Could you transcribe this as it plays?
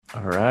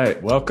All right.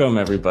 Welcome,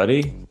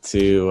 everybody,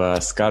 to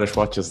Scottish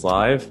Watches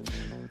Live.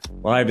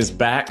 Live is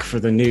back for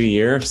the new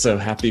year, so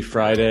happy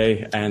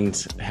Friday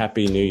and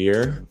happy New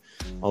Year.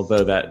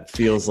 Although that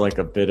feels like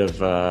a bit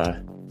of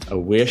a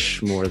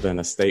wish more than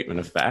a statement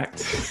of fact.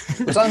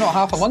 Was that not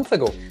half a month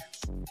ago?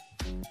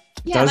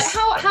 Yeah, like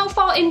how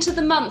far into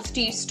the month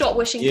do you stop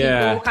wishing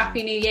people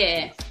Happy New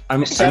Year?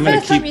 The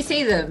first time you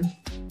see them.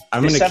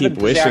 I'm going to keep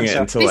wishing it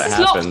until it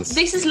happens.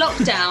 This is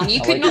lockdown.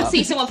 You could not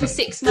see someone for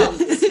 6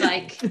 months.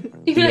 Like,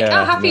 you'd be like,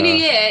 Happy New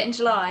Year in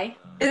July.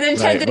 And then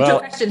turned into a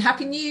question,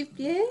 Happy New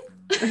Year?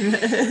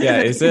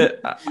 Yeah, is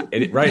it?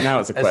 Right now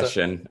it's a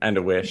question and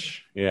a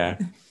wish. Yeah.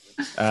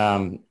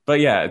 But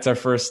yeah, it's our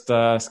first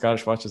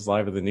Scottish Watches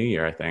Live of the new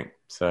year, I think.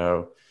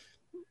 So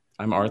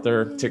I'm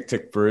Arthur, Tick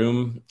Tick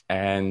Broom,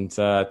 and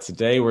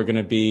today we're going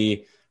to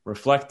be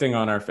reflecting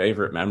on our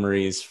favorite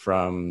memories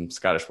from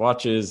Scottish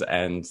Watches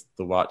and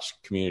the watch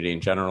community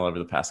in general over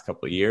the past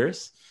couple of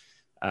years,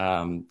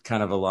 kind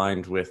of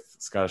aligned with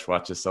Scottish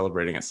Watches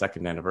celebrating its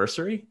second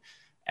anniversary.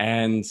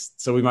 And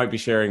so we might be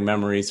sharing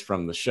memories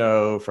from the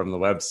show, from the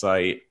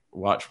website,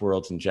 watch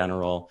worlds in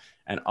general,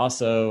 and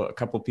also a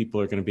couple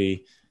people are going to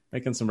be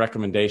making some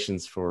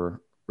recommendations for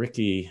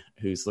Ricky,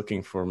 who's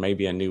looking for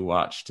maybe a new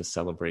watch to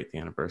celebrate the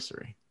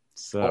anniversary.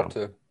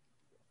 So,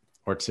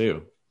 or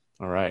two.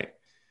 All right.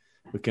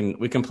 We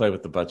can play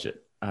with the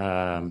budget.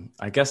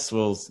 I guess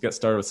we'll get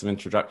started with some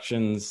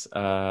introductions.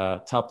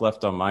 Top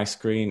left on my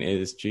screen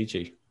is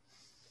Gigi.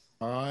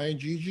 Hi,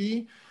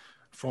 Gigi,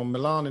 from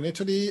Milan in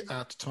Italy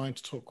at Time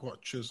to Talk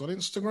Watches on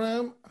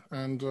Instagram.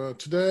 And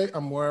today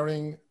I'm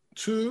wearing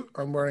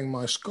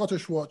my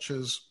Scottish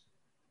Watches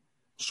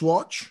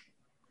swatch,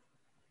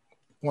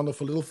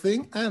 wonderful little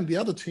thing, and the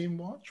other team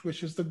watch,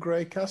 which is the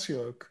grey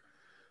Casio,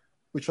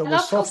 which I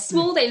love how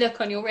small they look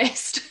on your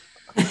wrist.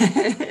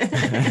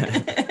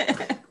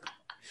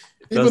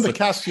 Even the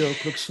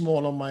Casio looks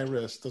small on my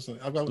wrist,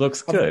 doesn't it?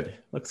 Looks good.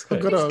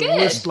 I've got a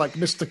wrist like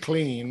Mr.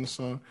 Clean,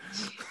 so...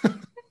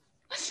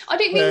 I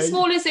don't mean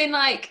small as in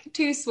like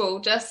too small,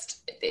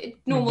 just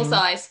normal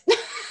size.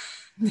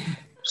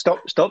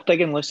 Stop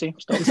digging, Lucy.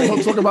 Stop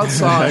talking about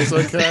size,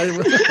 okay?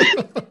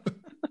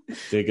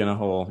 Digging a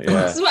hole.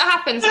 Yeah. This is what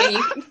happens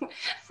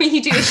when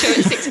you do a show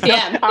at 6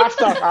 p.m.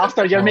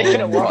 after you're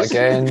making it worse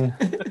again.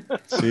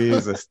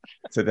 Jesus,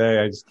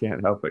 today I just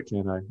can't help it,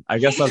 can I? I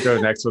guess I'll go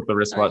next with the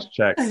wristwatch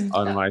check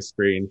on my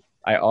screen.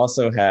 I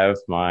also have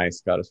my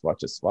Scottish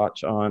Watches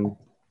swatch on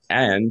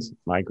and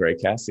my grey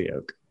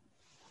Casio.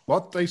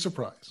 What a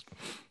surprise.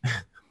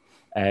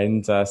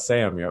 And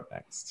Sam, you're up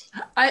next.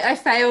 I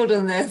failed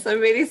on this. I'm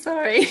really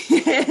sorry.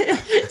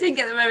 Didn't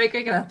get the memory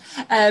quick enough.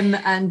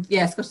 And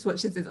yeah, Scottish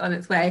Watches is on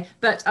its way.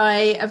 But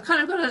I have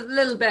kind of got a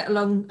little bit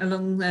along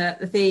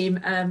the theme.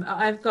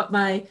 I've got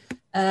my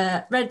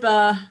Red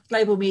Bar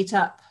Global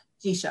Meetup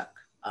G-Shock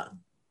on.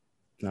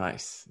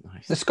 Nice.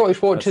 The Scottish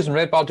Watches and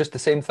Red Bar just the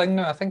same thing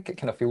now? I think it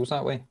kind of feels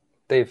that way.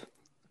 Dave,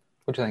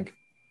 what do you think?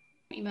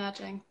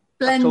 Emerging.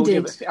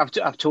 Blended.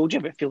 I've told you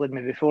about feeling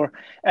me before.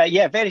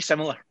 Yeah, very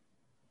similar.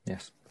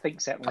 Yes. I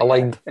think certainly.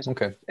 Aligned.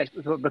 Okay.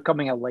 We're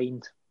becoming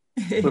aligned.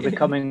 We're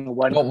becoming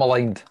one. Not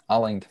maligned.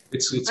 Aligned.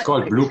 It's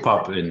called Blue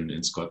Pub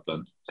in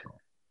Scotland. So.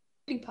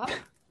 Blue Pub?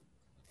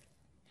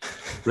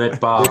 Red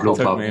Bar, Blue Pub.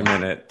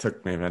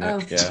 Took me a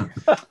minute. Yeah.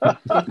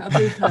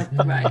 Blue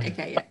Pub. Right.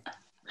 Okay.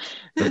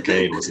 Yeah.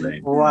 Okay, it was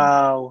lame.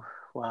 Wow.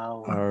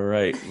 All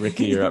right,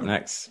 Ricky, you're up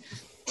next.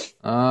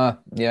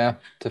 Yeah.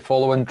 To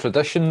follow in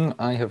tradition,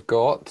 I have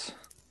got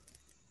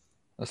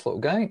this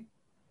little guy.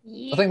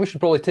 Yeah. I think we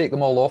should probably take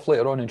them all off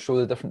later on and show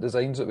the different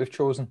designs that we've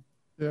chosen.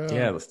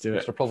 Yeah, let's do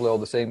it. They're probably all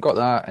the same. Got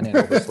that, and then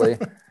obviously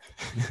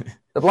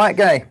the black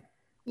guy.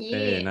 Yeah.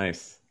 Hey,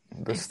 nice.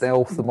 The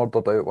stealth, the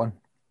murdered out one.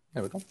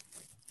 There we go.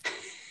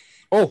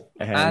 Oh,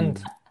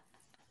 and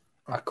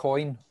a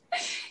coin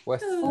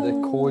with the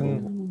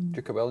cone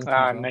Duke of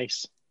Wellington.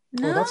 Nice.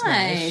 Oh, that's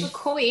nice. A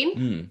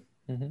coin.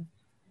 Mm-hmm.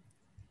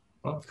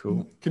 Oh,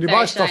 cool. Can you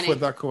buy stuff with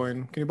that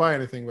coin? Can you buy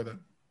anything with it?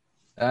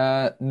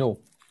 No.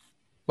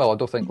 Well, I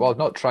don't think. Well, I've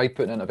not tried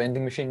putting it in a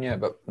vending machine yet,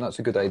 but that's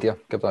a good idea.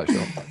 Give that a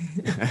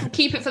shot.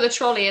 Keep it for the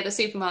trolley at the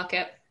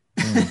supermarket.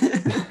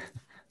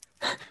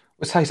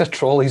 What size of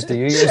trolleys do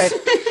you use?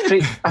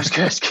 I was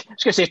going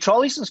to say,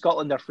 trolleys in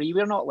Scotland are free.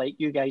 We're not like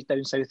you guys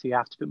down south who you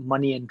have to put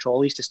money in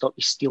trolleys to stop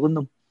you stealing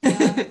them. This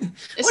What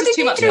is did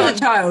too you much do as fun. a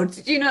child?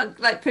 Did you not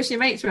like push your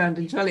mates around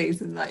in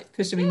trolleys and like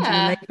push them into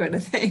the lake or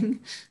anything?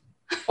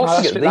 Oh,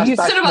 That's- these. that's-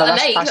 Sort of about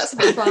the lake, that's a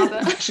bit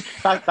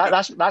far,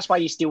 but... That's why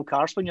you steal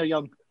cars when you're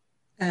young.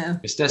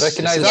 Is this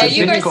Recognise is that. Yeah, this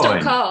you guys Bitcoin?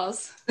 stop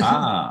cars.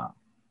 Ah,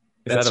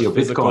 Is that's that a your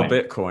physical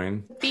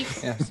Bitcoin.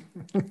 Bitcoin? Yes.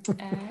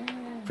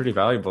 Pretty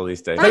valuable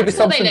these days. Maybe Maybe That's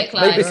what they something. look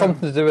like. Maybe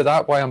something to do with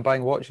that. Why I'm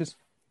buying watches.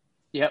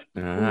 Yep.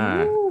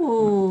 Ah,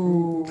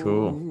 Ooh.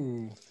 cool.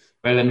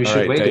 Well, then we All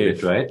should right, wait Dave. a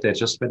bit, right? They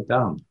just went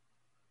down.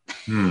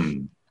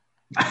 I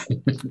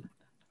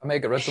may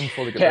get rid of them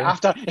before they get Yeah,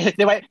 down.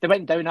 after they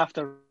went down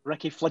after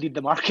Ricky flooded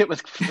the market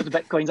with the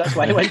bitcoins. That's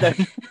why it went down.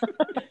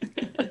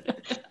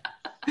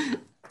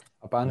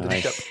 Abandoned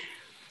Nice. ship.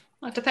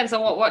 Well, it depends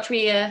on what watch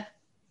we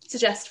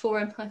suggest for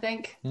him, I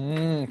think.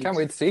 Can't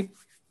wait to see.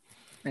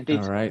 Indeed.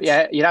 All right.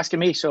 Yeah, you're asking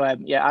me. So I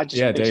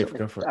just Dave,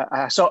 go for it.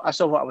 I saw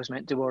what I was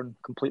meant to wear and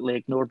completely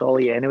ignored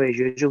Ollie anyway as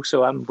usual.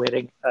 So I'm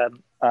wearing a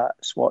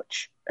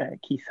Swatch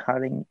Keith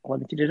Haring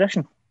limited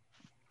edition.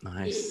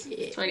 Nice.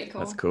 It's really cool.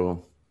 That's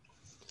cool.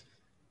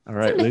 All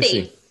right, Similar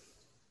Lucy. theme.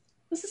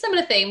 It's a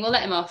similar theme. We'll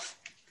let him off.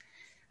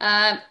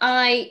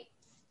 I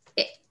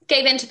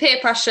gave in to peer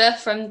pressure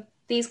from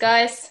these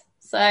guys,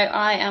 so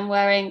I am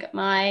wearing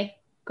my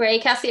grey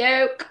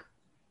Casio Oak.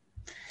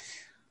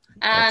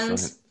 And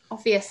Excellent.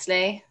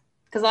 obviously,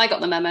 because I got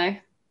the memo,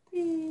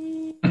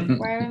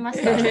 wearing my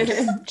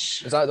Scottish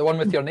watch. Is that the one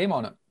with your name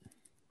on it?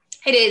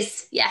 It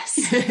is, yes,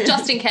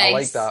 just in case. I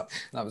like that.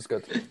 That was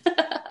good.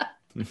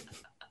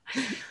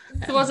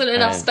 There wasn't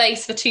enough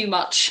space for too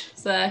much,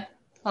 so I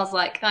was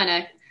like, I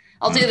know,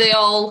 I'll do the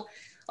old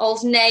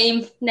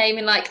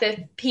naming like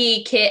the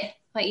PE kit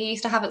like you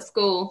used to have at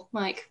school.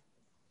 Like,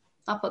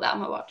 I'll put that on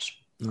my watch.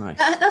 Nice.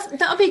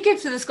 That'll be good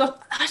for the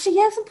Scott. Actually,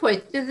 yeah, at some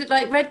point, is it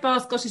like Red Bar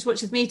Scottish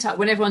Watches Meetup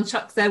when everyone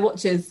chucks their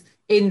watches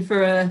in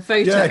for a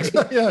photo? Yeah,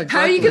 exactly.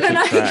 How are you going to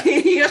know?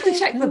 You have to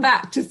check the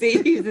back to see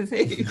who's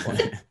who.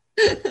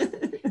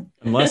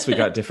 Unless we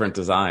got different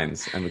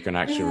designs and we can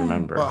actually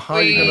remember. But how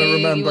are you going to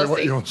remember what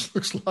see. yours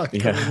looks like?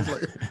 Yeah. I mean, it's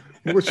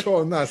like, which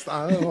one? That's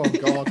oh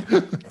god,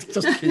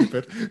 just keep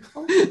it.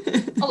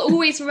 I'll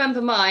always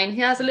remember mine.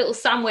 He has a little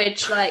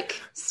sandwich like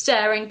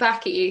staring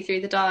back at you through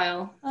the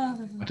dial.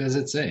 What does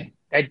it say?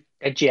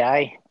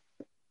 GI.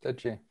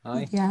 Did you?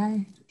 Aye. Yeah.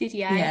 Did you?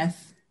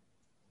 Yes.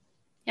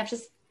 You have to.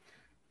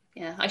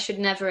 Yeah, I should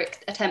never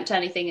attempt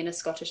anything in a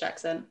Scottish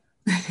accent.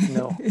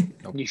 No,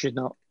 you should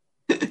not.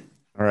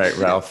 All right,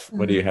 Ralph,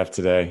 what do you have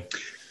today?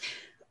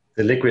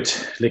 The liquid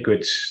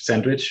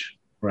sandwich,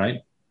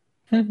 right?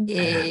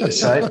 Yeah.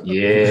 Side,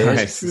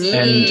 yes. Nice.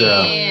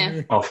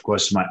 And of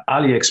course, my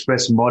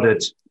AliExpress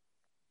modded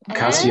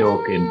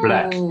Casio in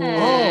black. Oh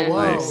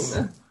wow! Nice.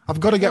 I've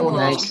got to get one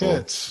of those Nice.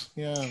 kits.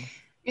 Yeah.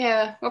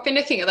 Yeah, I've been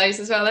looking at those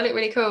as well. They look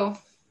really cool.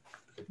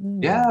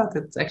 Yeah,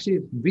 that's actually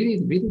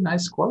really, really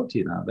nice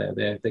quality now.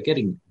 They're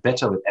getting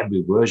better with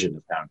every version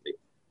apparently.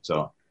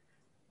 So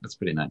that's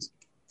pretty nice.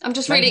 I'm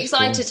just really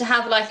excited to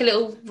have like a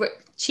little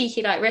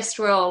cheeky like wrist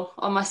roll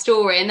on my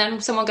story, and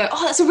then someone go,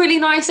 "Oh, that's a really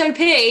nice OP,"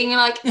 and you're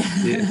like,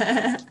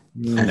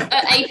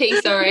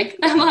 "AP, sorry."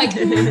 I'm like,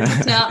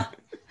 "No,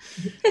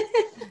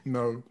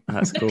 No.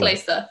 That's look cool.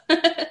 closer."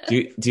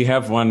 Do you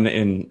have one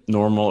in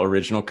normal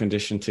original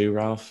condition too,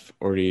 Ralph,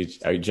 or are you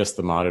just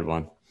the modded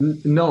one?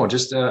 No,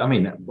 just I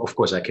mean, of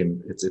course, I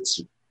can.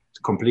 It's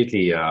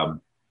completely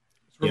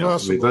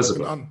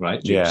reversible, right?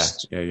 You Yeah,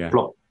 just yeah.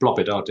 plop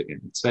it out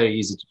again. It's very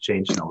easy to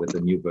change now with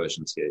the new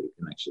versions here. You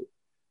can actually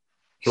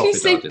plop You it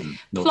say out in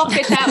no Plop time.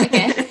 it out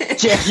again.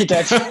 Yeah, you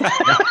did.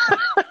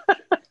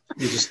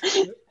 You just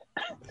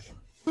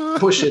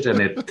push it and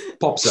it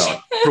pops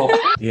out. Plop.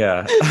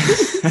 Yeah.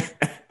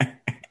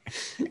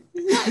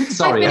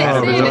 Sorry, I had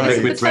a bit of minutes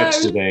liquid to red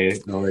toe. today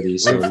already.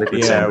 So liquid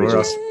Yeah,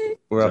 sandwiches.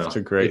 we're off So to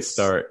a great it's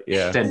start.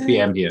 Yeah. 10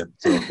 p.m. here.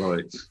 So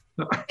sorry.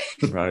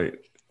 Right.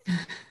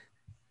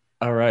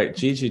 All right,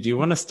 Gigi, do you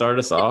want to start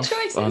us off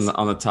choices.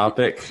 on the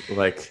topic?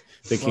 Like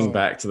thinking Well,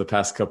 back to the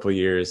past couple of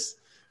years,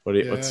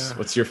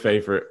 what's your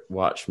favorite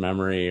watch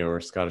memory or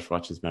Scottish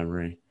Watches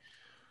memory?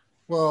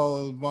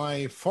 Well,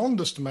 my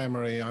fondest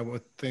memory, I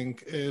would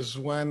think, is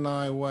when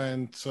I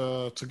went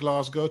to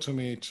Glasgow to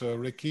meet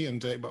Ricky and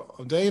Dave.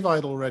 But Dave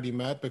I'd already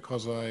met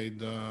because I'd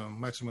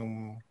met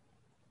him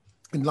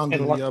in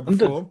London the year London.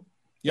 before.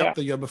 Yep, Yeah.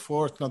 the year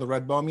before, it's another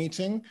Red Bar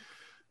meeting.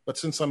 But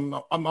since I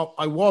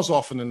was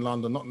often in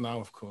London, not now,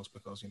 of course,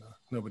 because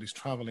nobody's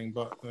traveling.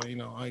 But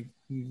I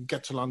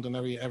get to London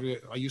every.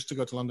 I used to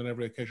go to London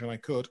every occasion I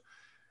could,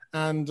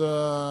 and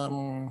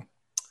I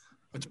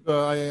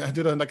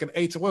did like an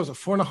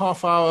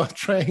 4.5 hour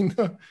train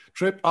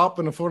trip up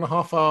and a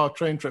 4.5 hour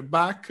train trip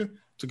back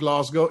to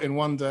Glasgow in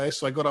one day.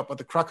 So I got up at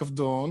the crack of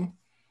dawn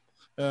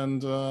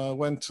and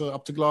went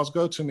up to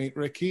Glasgow to meet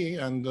Ricky,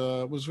 and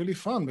it was really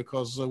fun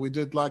because we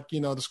did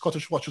the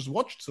Scottish Watches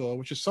Watch Tour,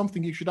 which is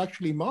something you should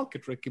actually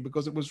market, Ricky,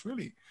 because it was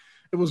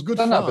good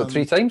Done that fun. about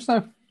 3 times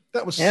now.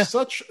 That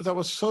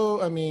was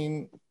so. I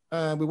mean,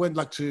 we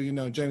went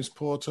to James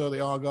Porter,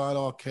 the Argyle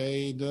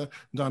Arcade,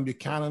 down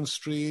Buchanan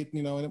Street,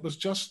 and it was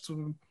just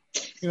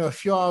a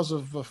few hours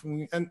of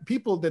and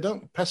people, they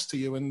don't pester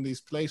you in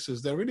these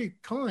places. They're really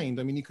kind.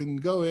 I mean, you can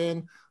go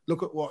in,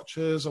 look at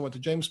watches. I went to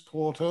James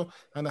Porter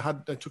and I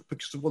took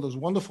pictures of all those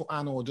wonderful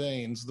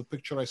Anordains. The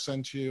picture I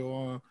sent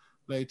you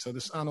later,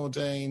 this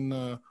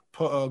Anordain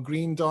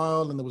green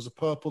dial, and there was a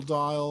purple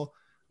dial.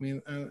 I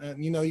mean,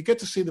 and you get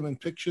to see them in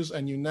pictures,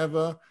 and you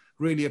never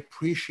really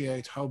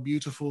appreciate how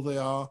beautiful they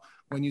are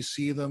when you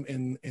see them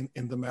in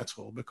the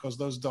metal, because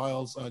those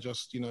dials are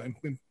just,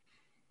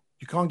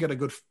 you can't get a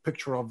good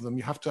picture of them.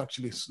 You have to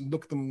actually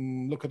look at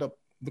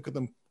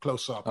them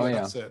close up. Oh, yeah.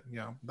 That's it.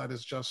 Yeah, that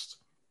is just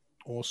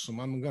awesome.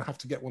 I'm going to have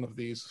to get one of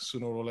these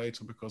sooner or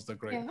later because they're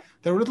great. Yeah.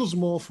 They're a little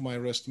small for my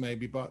wrist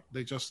maybe, but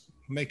they just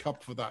make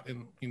up for that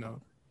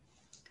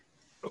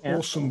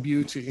awesome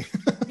beauty.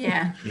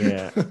 Yeah.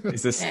 Yeah.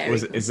 Is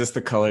this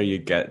the color you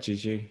get,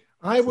 Gigi?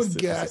 I would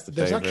get.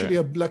 There's actually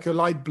a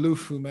light blue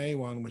fume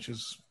one, which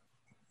is.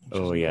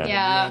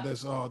 Yeah.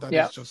 Is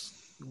just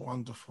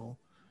wonderful,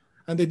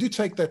 and they do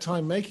take their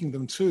time making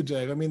them too,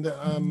 Dave. I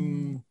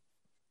mean,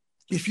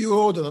 if you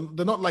order them,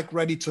 they're not like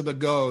ready to the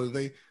go.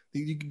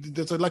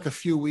 There's like a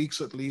few weeks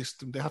at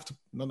least. They have to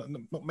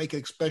not make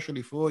it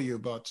especially for you,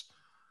 but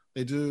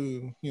they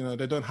do.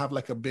 They don't have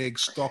like a big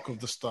stock of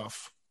the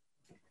stuff.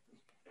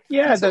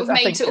 Yeah, sort of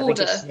made to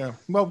order. Yeah,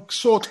 well,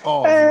 sort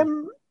of. I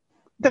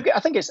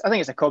think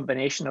it's a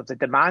combination of the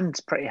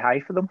demand's pretty high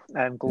for them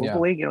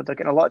globally. Yeah. They're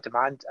getting a lot of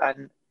demand,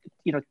 and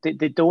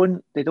they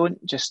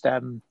don't just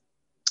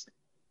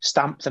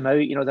stamp them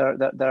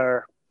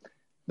out.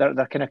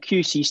 Their kind of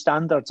QC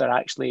standards are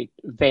actually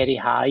very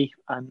high,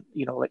 and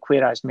like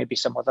whereas maybe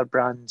some other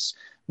brands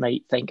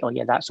might think, oh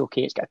yeah, that's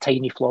okay, it's got a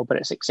tiny flaw, but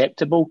it's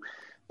acceptable.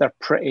 They're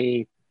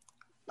pretty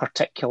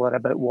particular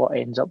about what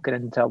ends up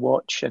going into a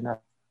watch, and I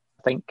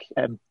think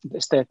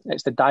it's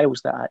the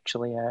dials that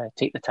actually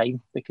take the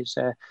time, because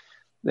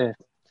the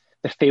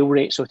fail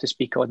rate, so to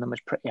speak, on them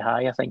is pretty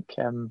high, I think,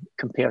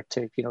 compared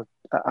to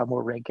a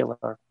more regular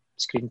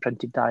screen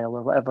printed dial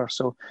or whatever.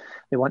 So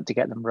they want to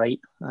get them right,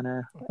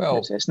 and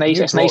it's nice.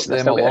 It's nice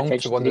them along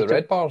to one of the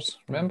Red Bars.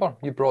 Remember,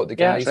 you brought the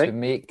guys who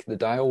make the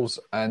dials,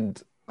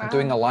 and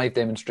doing a live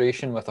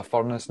demonstration with a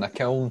furnace and a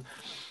kiln,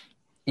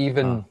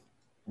 even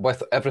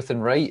with everything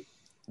right.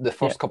 The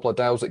first couple of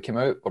dials that came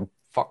out were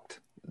fucked.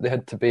 They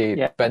had to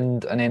be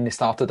binned, and then they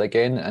started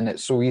again, and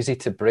it's so easy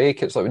to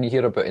break. It's like when you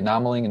hear about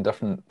enamelling and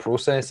different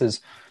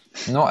processes,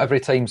 not every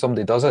time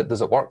somebody does it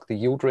work. The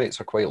yield rates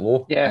are quite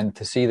low, and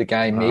to see the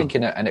guy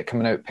making it and it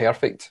coming out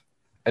perfect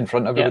in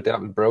front of everybody, that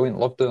was brilliant.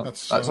 Loved it.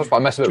 That's what I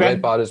miss about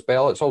Red Bar as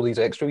well. It's all these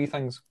extra wee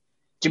things.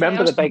 Do you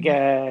remember the big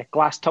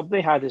glass tub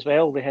they had as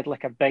well? They had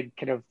like a big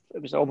kind of,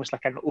 it was almost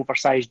like an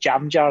oversized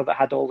jam jar that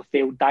had all the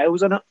failed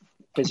dials in it.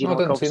 Because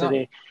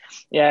obviously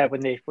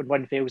when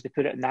one fails, they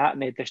put it in that,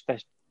 and they had this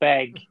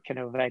big kind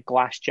of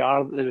glass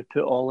jar that they would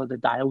put all of the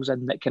dials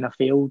in that kind of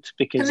failed.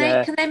 Because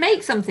can they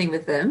make something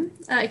with them?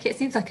 Like, it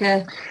seems like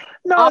a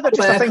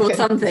artwork or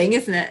something,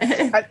 isn't it?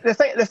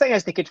 The thing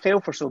is, they could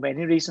fail for so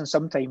many reasons.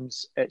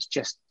 Sometimes it's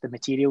just the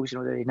materials.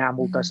 The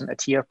enamel doesn't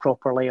adhere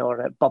properly, or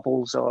it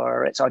bubbles,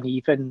 or it's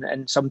uneven,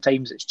 and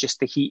sometimes it's just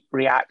the heat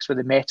reacts with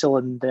the metal,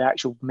 and the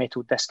actual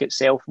metal disc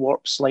itself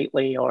warps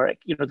slightly, or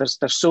there's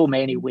so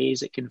many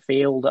ways it can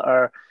fail that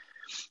are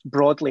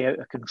broadly out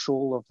of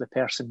control of the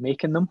person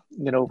making them,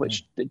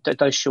 which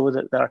does show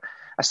that they're,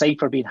 aside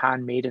for being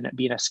handmade and it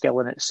being a skill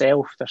in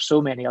itself, there's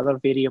so many other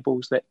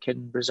variables that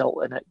can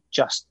result in it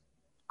just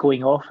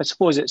going off. I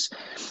suppose it's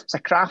a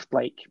craft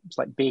it's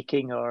like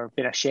baking or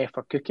being a chef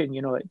or cooking,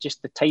 it's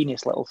just the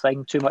tiniest little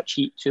thing, too much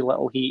heat, too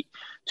little heat,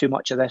 too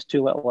much of this,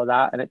 too little of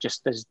that, and it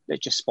just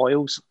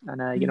spoils.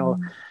 And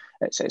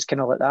it's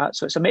kind of like that.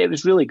 So it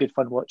was really good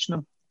fun watching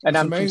them. And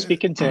I'm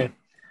speaking to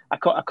I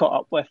caught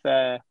up with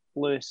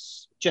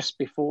Lewis just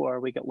before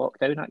we got locked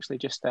down, actually.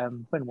 Just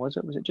when was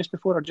it? Was it just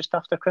before or just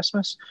after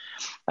Christmas?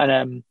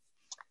 And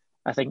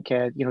I think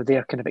they're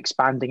kind of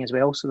expanding as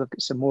well, so they've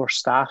got some more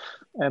staff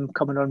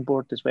coming on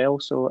board as well.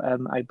 So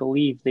I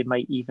believe they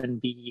might even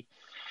be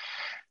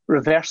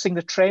reversing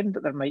the trend,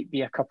 that there might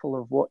be a couple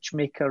of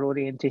watchmaker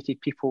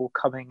orientated people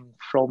coming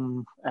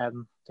from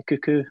the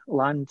cuckoo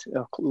land,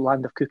 or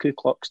land of cuckoo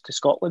clocks, to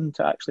Scotland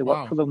to actually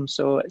work for them.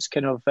 So it's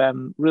kind of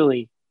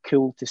really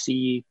cool to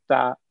see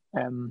that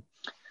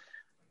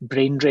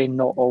brain drain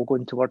not all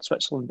going towards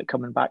Switzerland but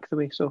coming back the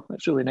way. So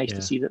it's really nice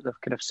to see that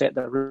they've kind of set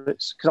their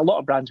roots, because a lot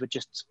of brands would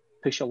just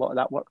push a lot of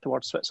that work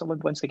towards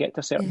Switzerland once they get to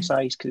a certain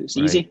size, because it's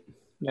easy,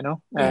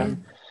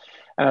 and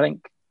I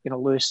think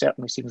Lewis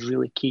certainly seems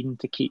really keen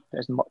to keep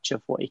as much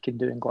of what he can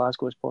do in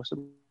Glasgow as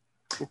possible.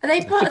 Are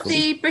they part of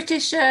the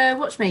British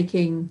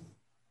watchmaking?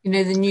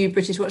 The new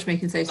British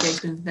Watchmaking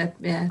Association.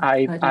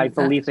 I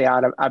believe they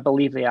are. I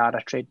believe they are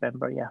a trade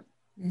member. Yeah.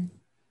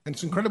 And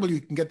it's incredible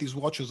you can get these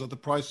watches at the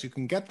price you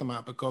can get them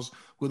at, because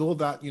with all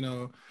that,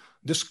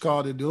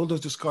 all those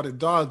discarded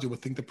dials, you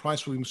would think the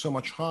price would be so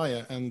much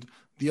higher. And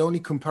the only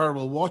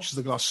comparable watch is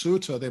the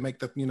Glashütte. They make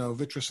that,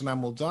 vitreous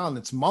enamel dial, and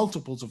it's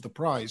multiples of the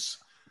price.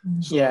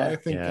 So I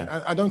think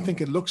I don't think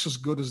it looks as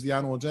good as the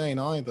Anordain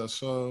either.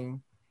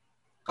 So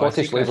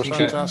Scottish labour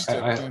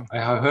fantastic.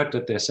 I heard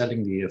that they're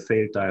selling the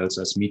failed dials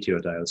as meteor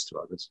dials to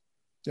others.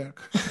 Yeah.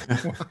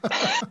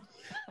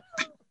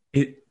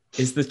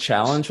 Is the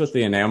challenge with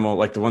the enamel,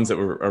 like the ones that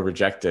are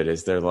rejected,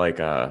 is there like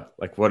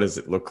what does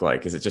it look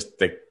like? Is it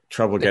just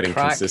trouble getting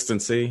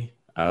consistency?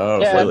 Oh,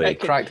 really?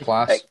 Cracked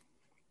glass.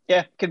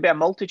 It could be a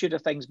multitude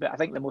of things, but I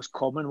think the most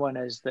common one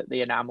is that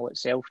the enamel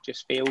itself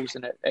just fails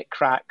and it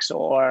cracks,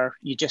 or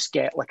you just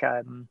get like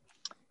a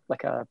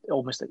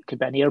almost, it could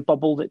be an air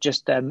bubble that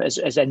just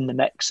is in the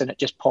mix and it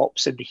just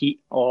pops in the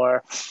heat,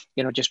 or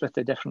just with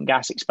the different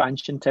gas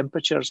expansion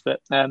temperatures. But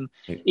I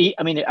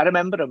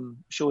remember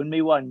him showing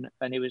me one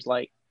and he was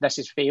like, this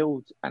has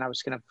failed, and I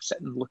was kind of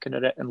sitting looking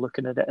at it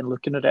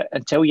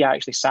until you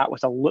actually sat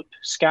with a loop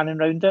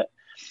scanning around it.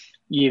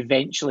 You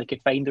eventually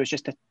could find there was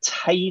just a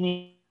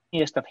tiny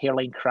of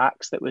hairline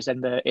cracks that was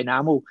in the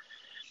enamel,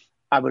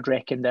 I would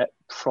reckon that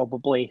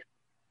probably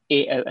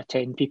 8 out of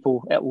 10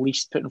 people at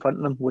least put in front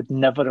of them would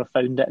never have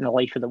found it in the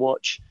life of the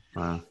watch.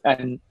 Wow.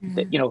 And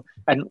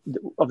and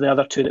of the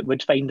other 2 that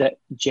would find it,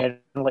 generally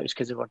it was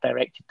because they were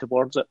directed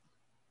towards it.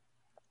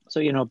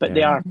 So but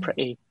they are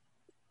pretty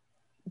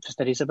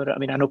fastidious about it. I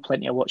mean, I know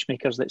plenty of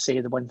watchmakers that say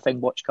the one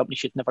thing watch companies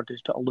should never do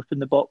is put a loop in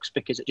the box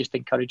because it just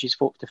encourages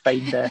folk to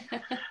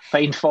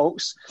find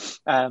faults.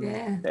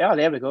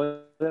 There we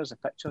go. There's a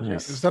picture.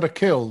 Nice. Is that a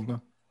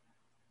kiln?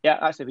 Yeah,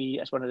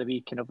 that's one of the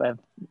wee kind of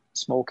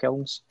small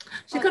kilns.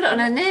 She's got it on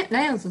her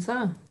nails as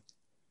well.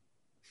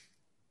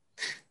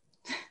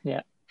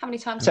 Yeah. How many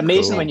times? It's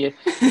amazing when you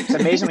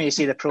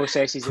see the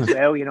processes as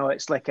well.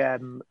 It's like I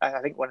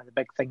think one of the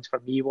big things for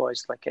me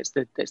was like it's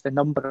the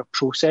number of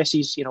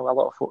processes. A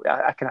lot of folk,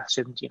 I can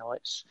assume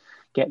it's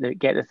get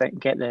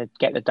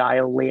the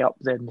dial, lay up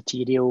the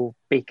material,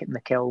 bake it in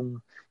the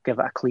kiln, give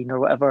it a clean or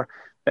whatever.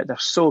 But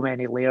there's so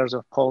many layers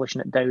of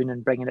polishing it down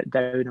and bringing it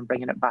down and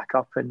bringing it back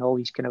up, and all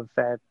these kind of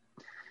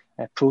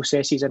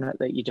processes in it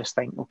that you just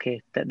think,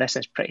 okay, this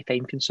is pretty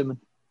time consuming.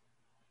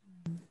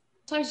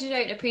 Sometimes you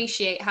don't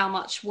appreciate how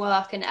much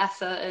work and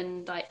effort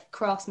and like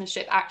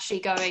craftsmanship actually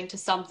go into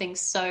something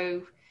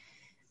so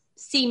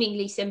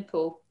seemingly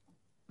simple.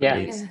 Yeah,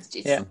 it's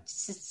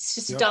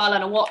just a dial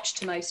and a watch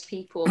to most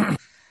people.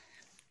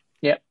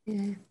 Yeah.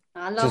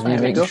 I love Just that.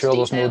 making sure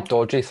there's no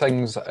dodgy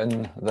things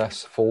in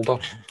this folder.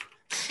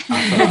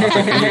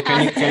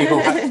 Can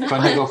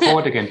you go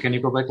forward again? Can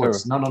you go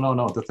backwards? Sure.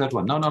 No. The third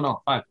one.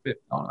 No. 5, 5.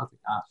 No, nothing.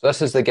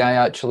 This is the guy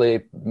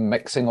actually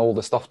mixing all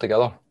the stuff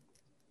together.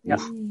 Yeah.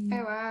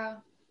 Oh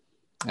wow.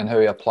 And how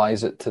he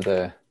applies it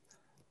to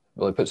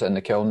he puts it in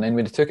the kiln. And then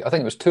when he took, I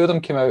think it was 2 of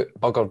them came out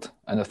buggered,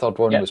 and the third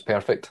one was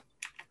perfect.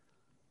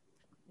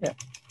 Yeah.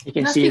 You It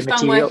can must see be the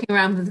fun material. working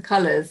around with the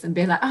colours and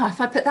being like,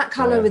 if I put that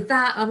colour with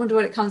that, I wonder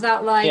what it comes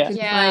out like. Yeah. And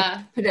if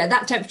I put it at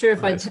that temperature,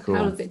 how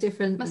cool. is it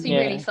different? Must be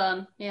really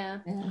fun. Yeah.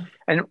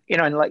 And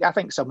and like I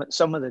think some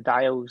of the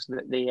dials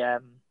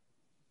that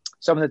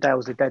some of the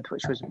dials they did,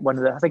 which was one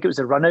of I think it was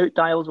the run out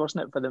dials,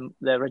 wasn't it, for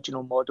the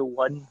original Model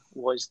 1,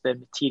 was the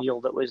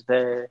material that was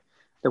the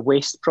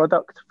waste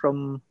product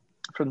from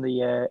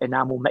the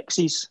enamel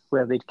mixes,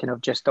 where they'd kind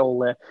of just all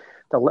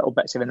the little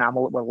bits of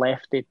enamel that were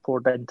left, they'd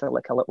poured into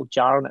like a little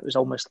jar, and it was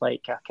almost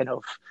like a kind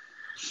of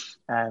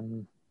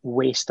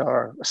waste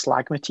or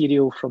slag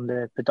material from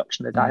the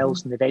production of the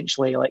dials. And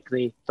eventually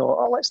they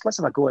thought, let's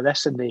have a go at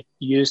this, and they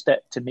used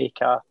it to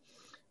make a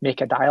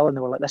dial, and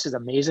they were like, this is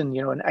amazing,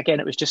 and again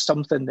it was just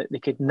something that they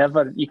could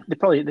never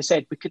they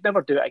said we could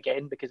never do it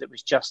again because it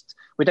was just,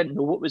 we didn't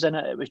know what was in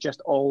it. It was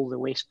just all the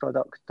waste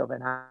product of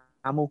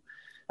enamel,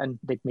 and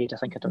they'd made,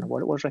 I don't know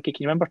what it was, Ricky,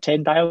 can you remember,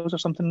 10 dials or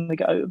something they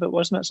got out of it,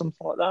 wasn't it,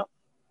 something like that?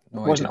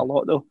 No It wasn't idea. a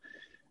lot though,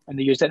 and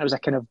they used it, and it was a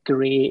kind of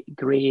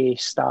grey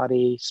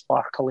starry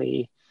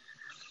sparkly,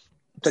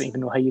 I don't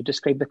even know how you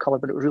describe the colour,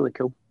 but it was really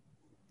cool.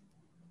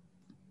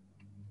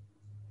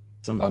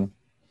 Done. It'd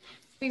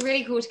be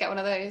really cool to get one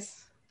of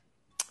those.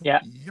 Yeah.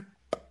 Yep.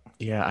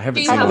 Yeah, I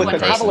haven't Do seen have one one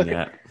in day. person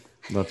yet.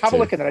 Love Have a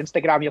to. look at their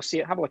Instagram, you'll see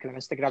it. Have a look at their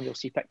Instagram, you'll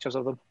see pictures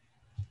of them.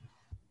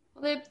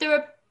 Well,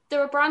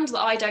 there are brands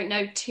that I don't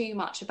know too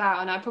much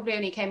about, and I probably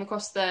only came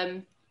across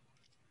them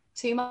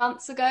 2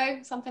 months ago,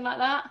 something like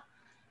that.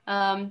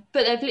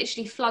 But they've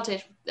literally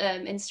flooded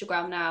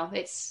Instagram now.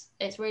 It's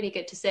really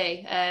good to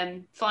see.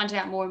 Finding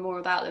out more and more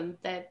about them,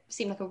 they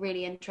seem like a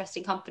really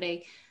interesting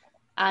company,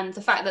 and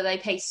the fact that they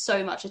pay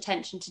so much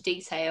attention to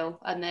detail,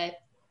 and they're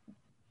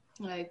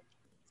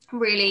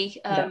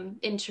really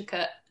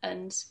intricate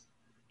and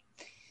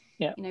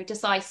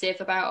decisive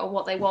about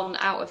what they want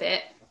out of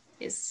it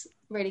is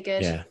really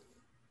good.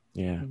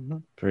 Yeah,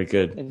 very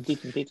good.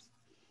 Indeed.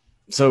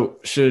 So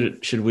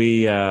should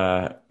we,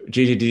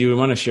 Gigi? Do you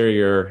want to share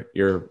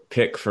your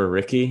pick for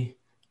Ricky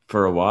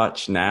for a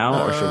watch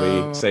now, or should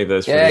we save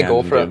those? For the end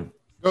go for it. and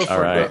Go for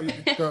All it.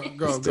 right. Go.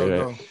 Let's do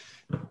it.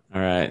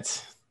 All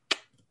right.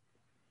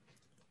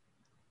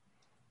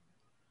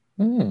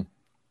 You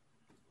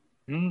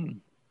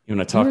want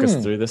to talk us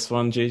through this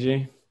one,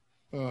 Gigi?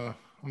 I'm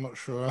not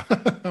sure.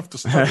 I have to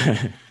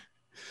study.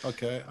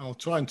 Okay, I'll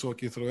try and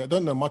talk you through it. I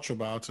don't know much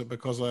about it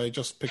because I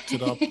just picked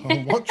it up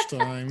on Watch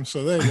Time.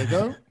 So there you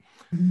go.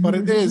 But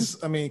it is,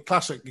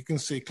 classic. You can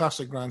see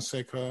classic Grand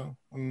Seiko,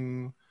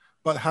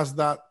 but has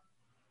that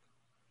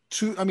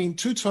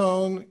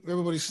two-tone.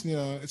 Everybody's,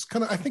 it's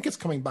kind of. I think it's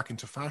coming back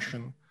into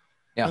fashion.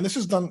 Yeah. And this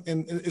is done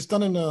in. It's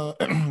done in a.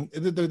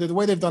 The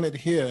way they've done it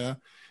here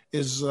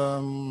is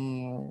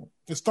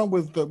it's done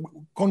with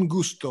con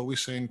gusto, we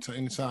say in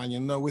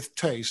Italian, with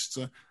taste.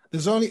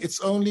 It's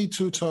only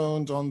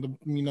two-toned on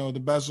the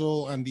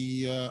bezel and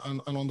the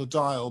and on the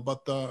dial,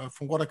 but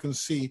from what I can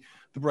see,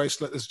 the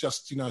bracelet is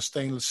just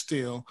stainless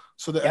steel.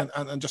 So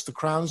and just the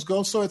crown's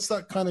gold. So it's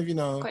that kind of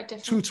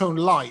two-tone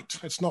light.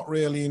 It's not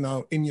really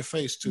in your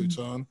face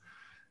two-tone.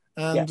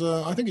 And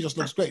I think it just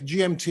looks great.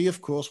 GMT,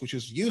 of course, which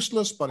is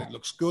useless, but it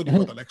looks good.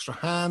 You've got that extra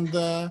hand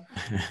there,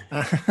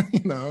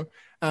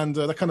 and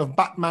the kind of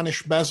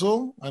Batmanish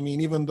bezel.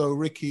 Even though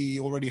Ricky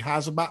already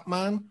has a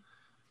Batman,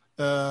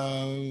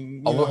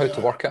 I'll know how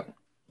to work it.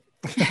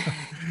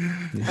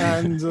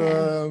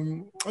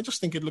 And I just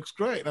think it looks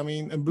great. I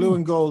mean, and blue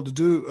and gold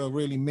do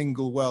really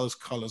mingle well as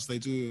colors. They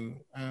do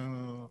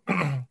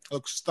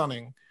look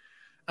stunning.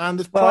 And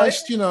it's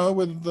priced,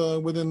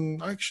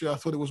 within. Actually, I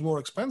thought it was more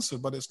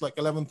expensive, but it's like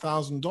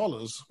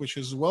 $11,000, which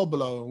is well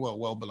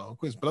below.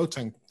 It's below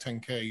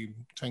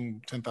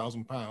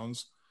 10,000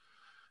 pounds.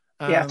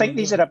 Yeah, I think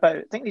these are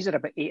about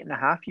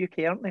 8.5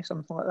 UK, aren't they?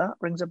 Something like that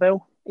rings a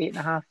bell.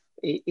 8.5,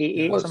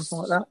 8, something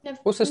like that.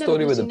 What's the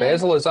story with the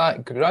bezel? Is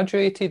that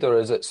graduated or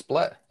is it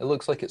split? It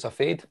looks like it's a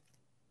fade.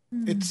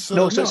 It's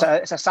it's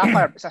a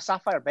sapphire. It's a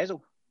sapphire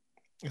bezel.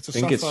 I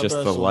think it's just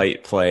the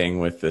light playing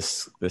with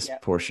this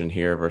portion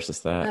here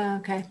versus that. Oh,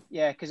 okay.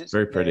 Yeah, because it's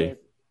very pretty.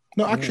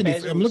 No, actually,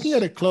 I'm looking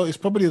at it close. It's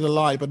probably the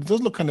light, but it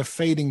does look kind of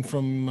fading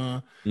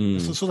from.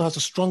 It sort of has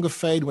a stronger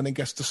fade when it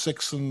gets to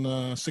 6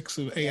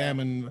 a.m.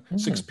 and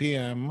 6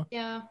 p.m.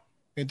 Yeah,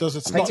 it does. I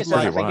think that's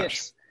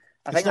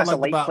a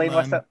light playing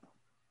with it.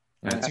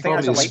 Yeah, it's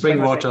probably the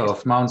spring water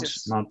of Mount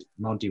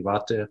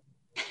Iwate.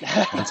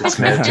 Once it's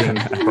melting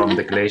from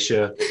the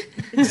glacier,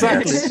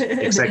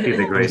 exactly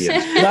the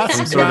gradient. That's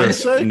some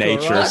sort of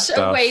nature right?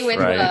 stuff. Away with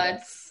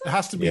words. There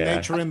has to be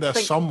nature in there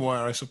somewhere,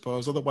 I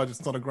suppose. Otherwise,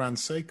 it's not a Grand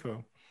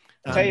Seiko.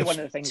 I'll tell you one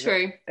of the things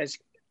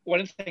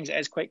that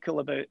is quite cool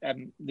about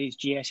these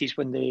GSEs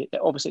when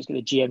obviously it's got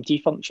the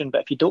GMT function,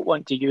 but if you don't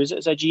want to use it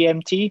as a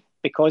GMT,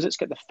 because it's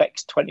got the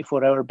fixed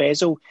 24-hour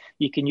bezel,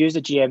 you can use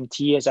the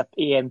GMT as a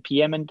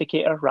AM/PM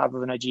indicator rather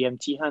than a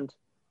GMT hand.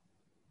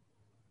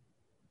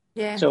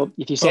 Yeah. So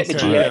if you set the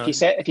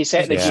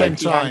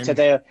GMT hand to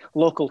the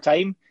local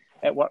time,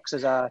 it works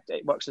as a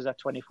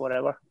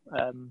 24-hour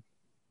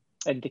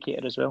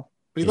indicator as well.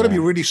 But you've got to be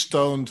really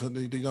stoned that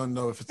you don't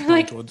know if it's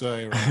night or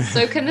day. Right?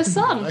 So can the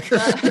sun.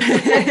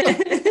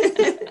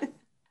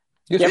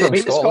 You're from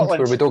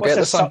Scotland, where we don't get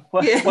the sun.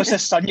 What's the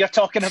sun you're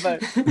talking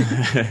about?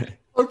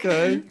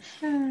 Okay.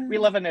 We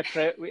live in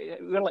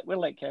we're like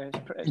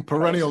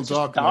perennial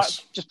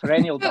darkness. Just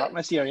perennial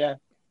darkness here, yeah.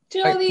 Do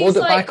you know these load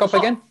it back up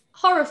again?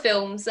 Horror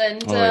films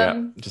and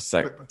just a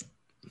sec.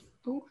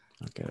 I'll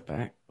get it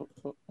back.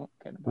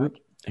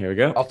 Here we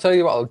go. I'll tell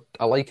you what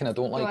I like and I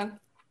don't like.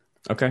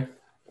 Okay.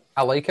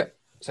 I like it.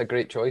 It's a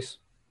great choice.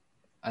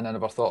 And I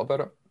never thought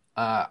about it.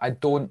 I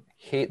don't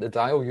hate the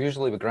dial.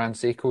 Usually with Grand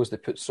Seikos, they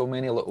put so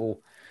many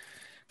little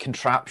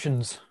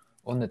contraptions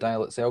on the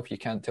dial itself, you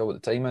can't tell what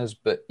the time is.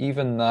 But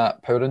even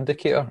that power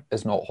indicator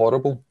is not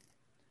horrible.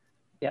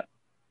 Yep.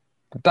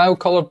 Dial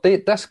colour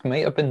date disc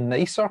might have been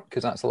nicer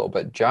because that's a little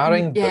bit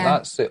jarring, but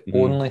that's the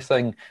only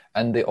thing.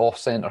 And the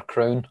off-centre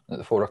crown at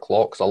the 4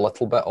 o'clock is a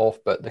little bit off,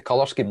 but the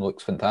colour scheme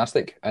looks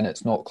fantastic and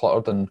it's not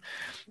cluttered. And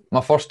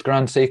my first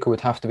Grand Seiko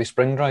would have to be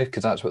Spring Drive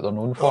because that's what they're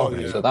known for.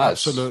 So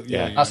that's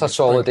that's a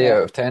solid 8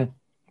 out of 10.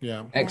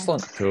 Yeah,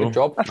 excellent. Cool. Good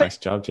job. Nice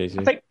job,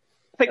 JG. I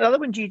think the other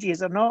one, GG, is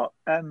they're not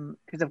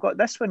because they've got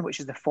this one which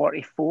is the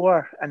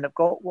 44, and they've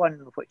got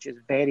one which is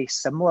very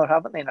similar,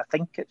 haven't they? And I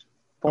think it's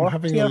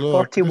 40 or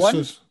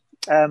 41.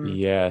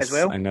 Yes, as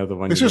well. I know the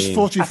one. This is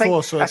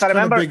 44, so it's kind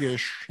of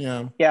biggish.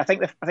 Yeah, I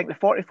think the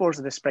 44s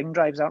are the Spring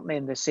Drives, aren't they?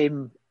 In the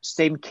same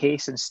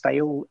case and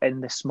style.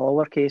 In the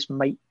smaller case,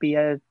 might be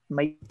a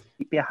high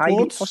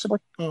beat, possibly.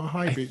 Oh,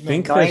 high beat.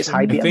 It's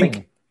high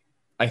beat.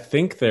 I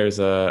think there's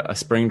a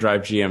Spring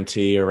Drive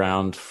GMT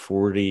around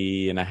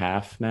 40 and a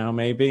half now,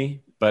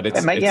 maybe. But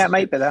it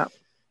might be that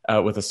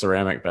with a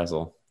ceramic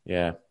bezel.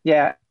 Yeah.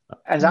 Yeah.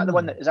 Is that the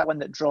one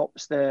that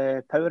drops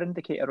the power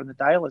indicator on the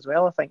dial as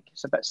well? I think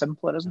it's a bit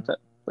simpler, isn't it?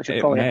 Which would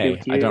probably appeal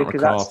to you. I don't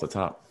recall off the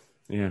top.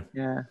 Yeah.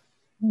 Yeah.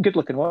 Good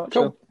looking watch.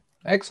 Cool.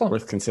 Excellent.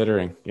 Worth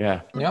considering.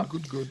 Yeah. Yeah.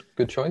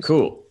 Good choice.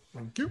 Cool.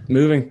 Thank you.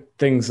 Moving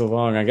things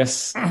along. I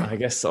guess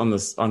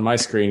on my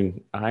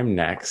screen I'm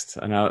next,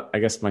 and I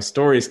guess my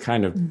story is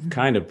kind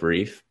of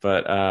brief,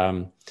 but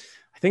I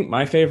think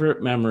my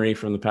favorite memory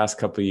from the past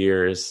couple of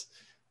years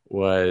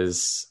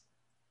was,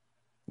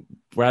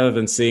 rather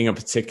than seeing a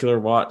particular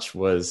watch,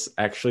 was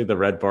actually the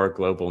Red Bar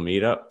Global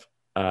Meetup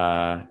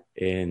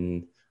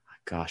in,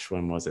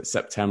 when was it?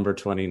 September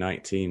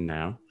 2019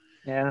 now.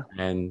 Yeah.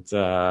 And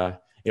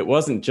it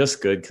wasn't just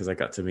good because I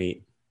got to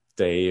meet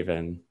Dave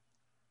and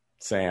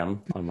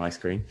Sam on my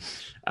screen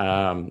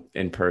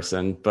in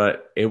person,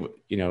 but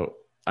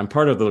I'm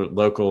part of the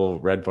local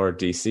Red Bar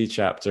DC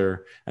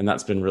chapter, and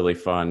that's been really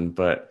fun.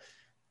 But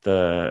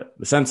the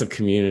sense of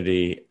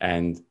community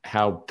and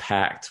how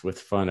packed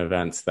with fun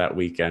events that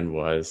weekend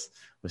was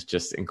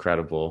just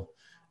incredible.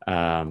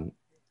 And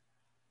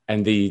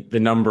the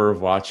number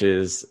of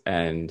watches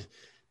and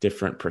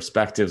different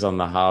perspectives on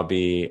the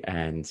hobby,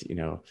 and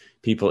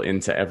people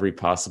into every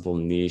possible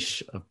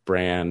niche of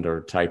brand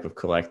or type of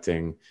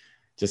collecting,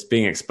 just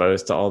being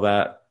exposed to all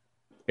that,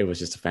 it was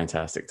just a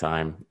fantastic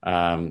time.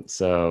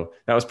 So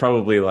that was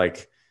probably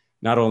like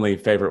not only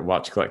favorite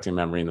watch collecting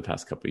memory in the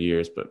past couple of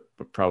years, but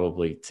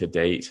probably to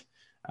date.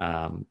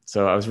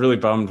 So I was really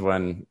bummed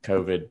when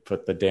COVID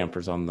put the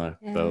dampers on the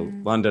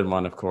London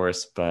one, of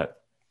course.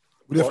 But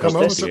would you have come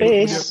over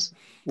to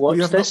Watch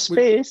this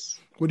space?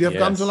 Would you have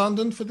gone to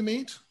London for the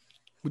meet?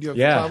 Would you have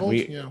traveled?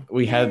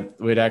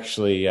 We'd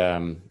actually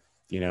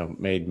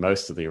made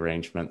most of the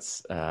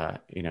arrangements, had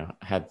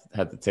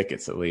the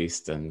tickets at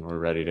least, and were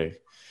ready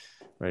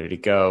to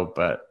go.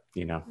 But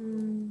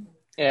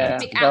Yeah,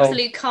 Make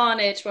absolute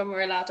carnage when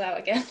we're allowed out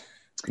again.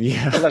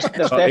 yeah, there's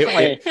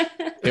definitely.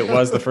 it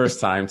was the first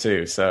time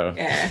too. So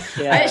Yeah.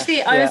 Yeah.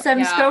 Actually, I was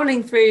Yeah.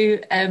 scrolling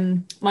through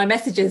my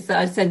messages that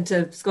I sent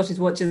to Scottish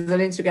Watchers on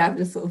Instagram,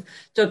 just sort of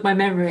jogged my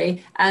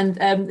memory. And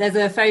there's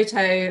a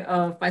photo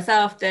of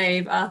myself,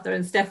 Dave, Arthur,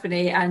 and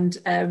Stephanie, and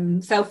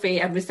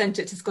selfie, and we sent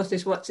it to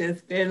Scottish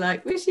Watchers, being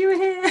like, "Wish you were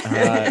here."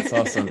 it's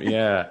awesome.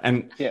 Yeah,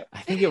 and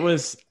I think it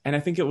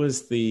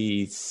was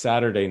the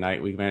Saturday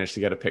night we managed to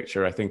get a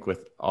picture. I think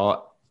with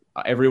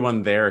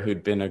everyone there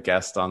who'd been a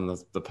guest on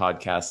the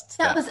podcast.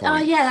 That was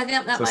point. I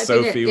think that So might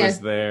Sophie have been it. was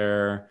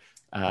there.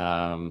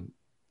 Sam,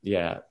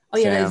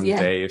 those,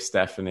 Dave,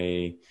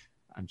 Stephanie.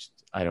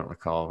 I don't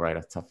recall right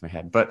off the top of my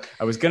head, but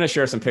I was going to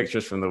share some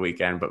pictures from the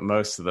weekend, but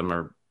most of them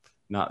are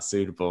not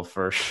suitable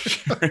for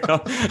sharing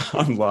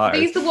on live.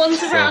 These the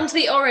ones around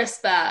the Oris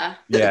Bear.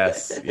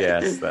 Yes,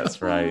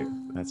 that's right.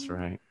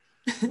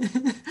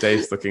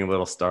 Dave's looking a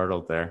little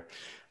startled there.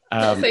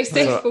 So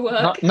safe for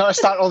work. Not as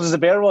startled as the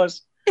bear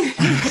was.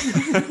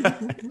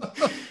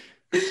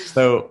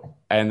 So,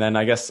 and then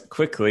I guess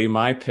quickly,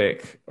 my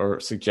pick or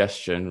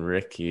suggestion,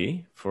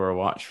 Ricky, for a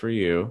watch for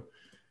you.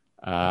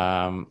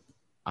 I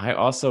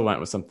also went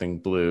with something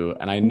blue,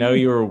 and I know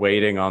you were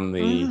waiting on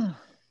the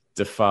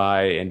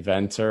Defy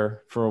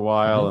Inventor for a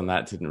while, and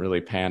that didn't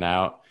really pan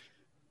out.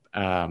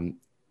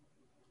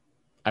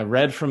 I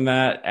read from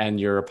that and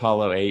your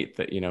Apollo 8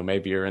 that,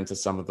 maybe you're into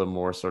some of the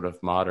more sort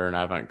of modern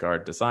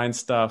avant-garde design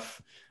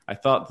stuff. I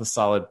thought the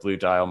solid blue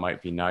dial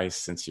might be nice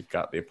since you've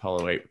got the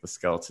Apollo 8 with the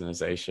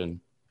skeletonization.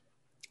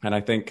 And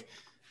I think,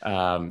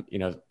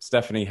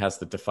 Stephanie has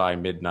the Defy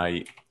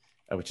Midnight,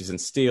 which is in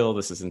steel.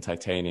 This is in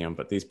titanium,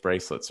 but these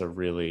bracelets are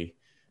really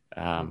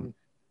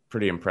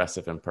pretty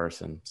impressive in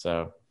person.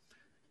 So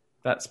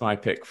that's my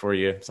pick for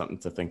you. Something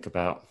to think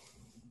about.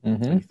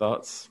 Any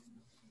thoughts?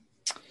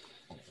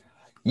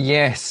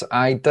 Yes,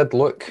 I did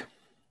look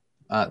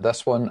at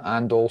this one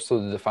and also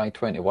the Defy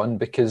 21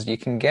 because you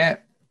can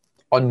get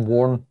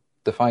unworn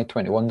Defy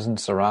 21s in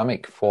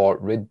ceramic for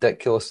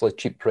ridiculously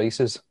cheap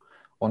prices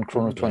on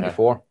Chrono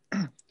 24.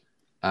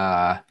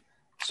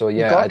 So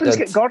yeah,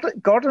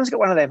 Gordon's got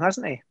one of them,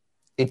 hasn't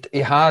he? He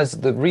has.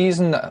 The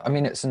reason,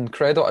 it's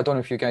incredible. I don't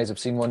know if you guys have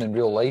seen one in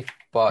real life,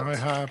 but I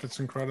have. It's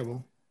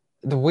incredible.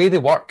 The way they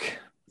work,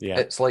 yeah,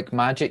 it's like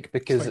magic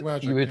because like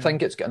magic, you would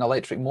think it's got an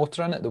electric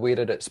motor in it, the way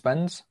that it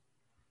spins,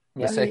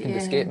 the second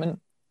escapement.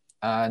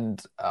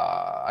 And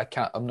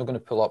I'm not going to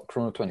pull up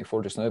Chrono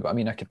 24 just now, but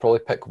I could probably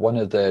pick one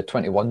of the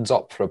 21s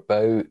up for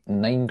about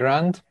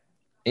 $9,000,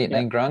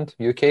 9,000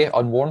 UK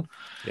unworn.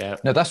 Yeah.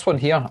 Now this one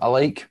here,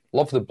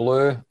 love the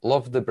blue,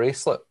 love the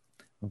bracelet,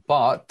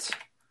 but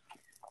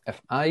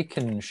if I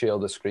can share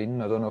the screen,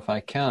 I don't know if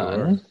I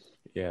can. Sure.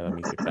 Yeah, let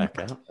me get back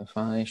out. If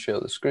I share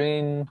the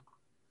screen,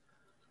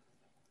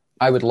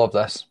 I would love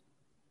this.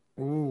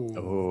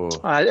 Ooh.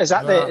 Is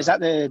that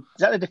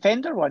the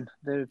Defender one?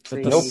 Nope.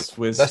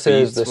 Swiss this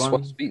is the Beats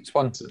Swiss Beats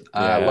one.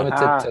 Yeah. Limited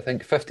to I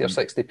think 50 or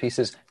 60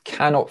 pieces.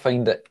 Cannot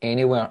find it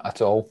anywhere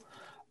at all.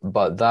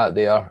 But that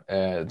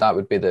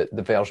would be the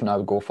version I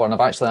would go for. And I've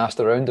actually asked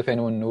around if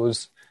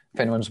anyone's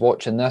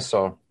watching this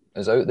or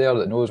is out there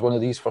that knows one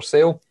of these for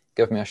sale.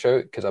 Give me a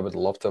shout because I would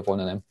love to have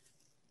one of them.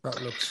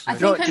 That looks. I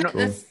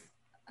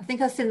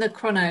think I've seen the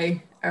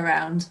Chrono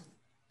around.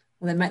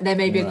 Well, there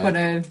may be a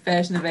Chrono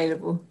version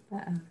available.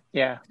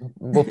 Yeah.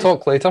 We'll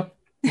talk later.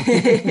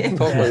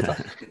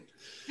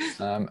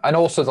 And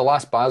also the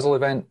last Basel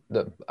event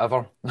that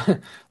ever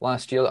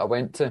last year that I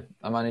went to,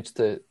 I managed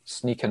to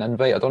sneak an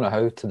invite, I don't know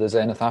how, to the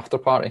Zenith after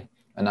party.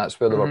 And that's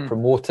where they were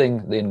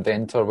promoting the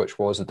Inventor, which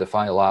was the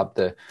Defy Lab,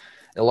 the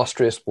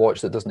illustrious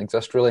watch that doesn't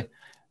exist really.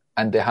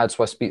 And they had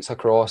Swiss Beats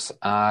across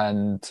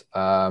and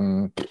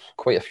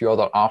quite a few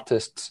other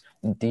artists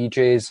and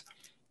DJs.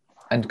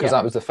 And because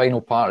that was the final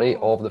party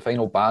of the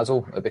final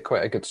Basel, it'd be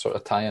quite a good sort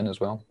of tie-in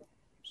as well.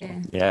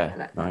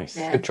 Yeah, nice.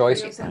 Yeah, good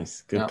choice.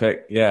 Nice, good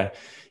pick. Yeah.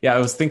 I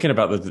was thinking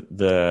about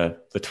the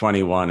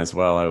 21 as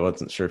well. I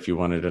wasn't sure if you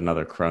wanted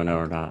another Chrono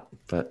or not,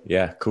 but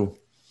yeah, cool.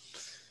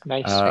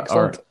 Nice,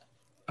 excellent.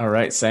 All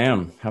right,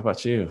 Sam, how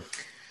about you?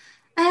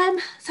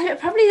 So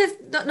probably there's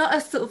not a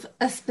sort of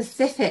a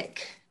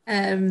specific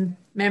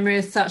memory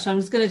as such. I'm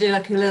just going to do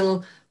like a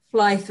little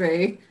fly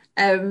through.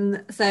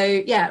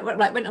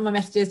 Went on my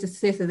messages just to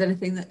see if there's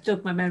anything that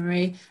jogged my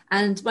memory.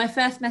 And my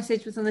first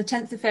message was on the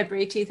 10th of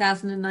February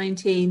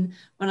 2019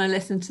 when I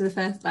listened to the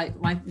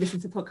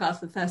podcast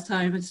for the first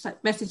time. I just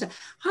messaged,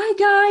 "Hi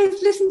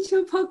guys, listened to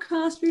your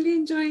podcast, really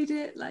enjoyed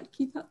it.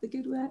 Keep up the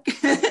good work."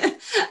 So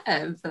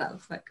that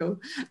was quite cool.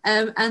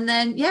 And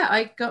then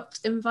I got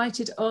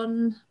invited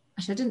on.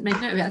 Actually, I didn't make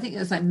note of it. I think it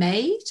was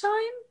May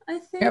time.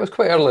 Yeah, it was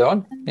quite early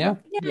on.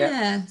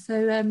 Yeah.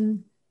 So.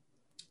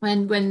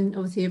 When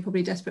obviously you're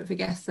probably desperate for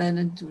guests then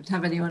and would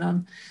have anyone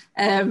on.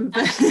 No,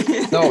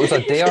 it was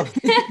a dare. No,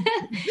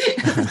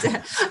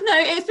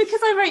 it's because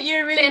I wrote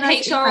you a really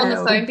nice HR on the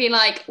phone being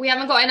like, "We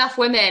haven't got enough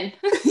women."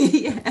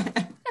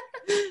 Yeah.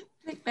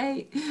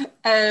 Clickbait.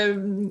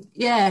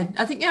 Yeah,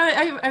 I think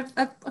I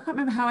can't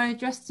remember how I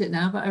addressed it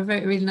now, but I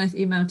wrote a really nice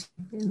email to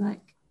you being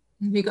like,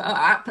 have you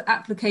got an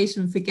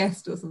application for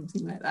guest or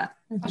something like that?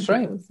 That's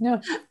right.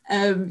 Yeah.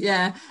 So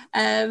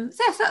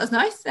yes, that was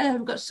nice.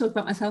 Got to talk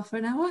about myself for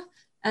an hour,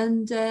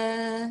 and so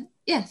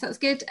that was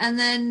good. And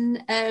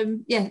then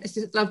it's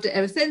just loved it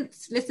ever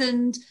since.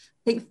 Listened.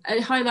 I think a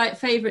highlight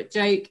favourite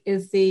joke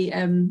is the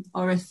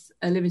Oris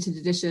limited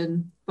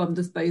edition bomb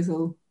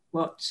disposal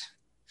watch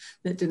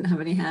that didn't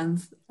have any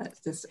hands. That's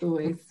just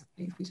always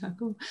makes me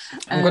chuckle.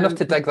 I'm going to have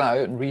to dig that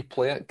out and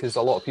replay it because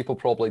a lot of people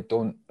probably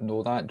don't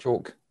know that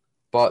joke.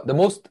 But the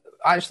most,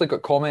 I actually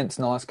got comments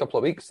in the last couple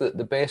of weeks that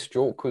the best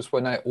joke was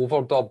when I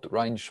overdubbed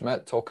Ryan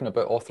Schmidt talking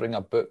about authoring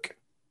a book.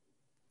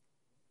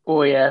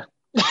 Oh, yeah.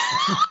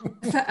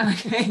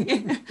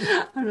 Okay.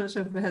 I'm not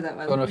sure if I heard that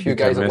one. I don't know if you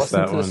guys have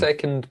listened to the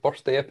second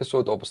birthday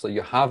episode. Obviously,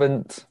 you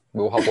haven't.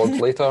 We'll have words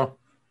later.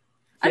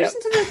 I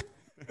listened to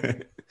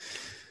the...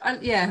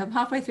 I'm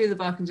halfway through the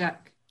Bark and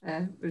Jack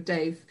with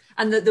Dave.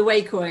 And the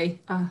Wakoi.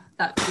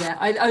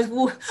 I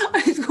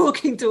was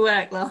walking to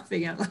work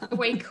laughing out loud.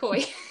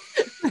 Wakoi.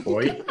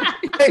 Boy.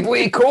 Hey,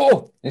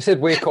 Wakoi! You said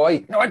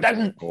Wakoi. No, I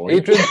didn't. Boy.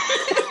 Adrian,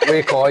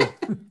 Wakoi.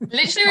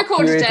 Literally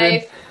recorded,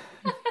 Dave.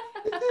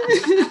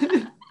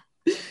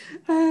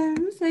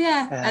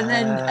 And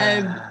then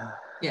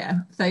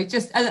so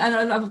just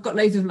and I've got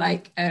loads of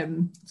like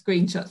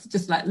screenshots,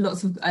 just like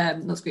lots of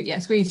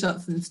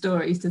screenshots and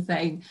stories to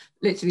saying,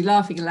 literally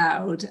laughing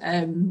aloud.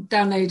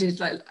 Downloaded,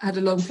 like, had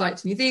a long flight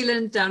to New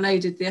Zealand,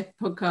 downloaded the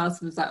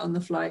podcast and was like on the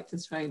flight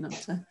just trying not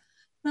to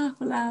laugh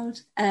aloud.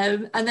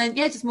 And then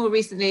just more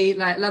recently,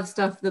 like, love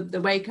stuff,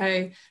 the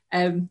Waco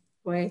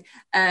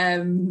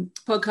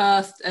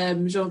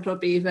podcast, Jean-Claude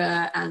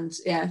Beaver, and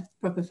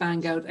proper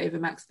fangirled over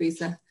Max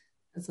Buser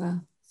as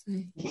well. So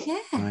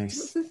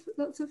nice.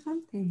 lots of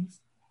fun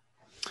things.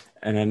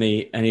 And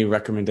any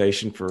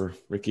recommendation for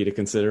Ricky to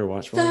consider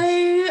watch-wise?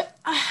 So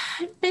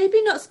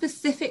maybe not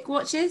specific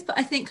watches, but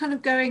I think kind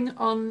of going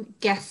on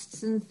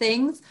guests and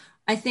things.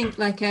 I think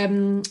like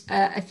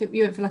I think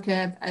you went for like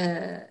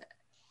I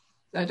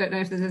don't know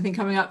if there's anything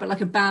coming up, but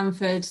like a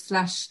Bamford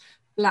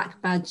 /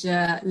 Black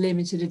Badger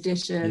limited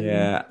edition.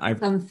 Yeah, I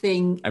pulled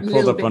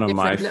up one of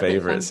my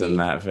favorites in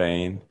that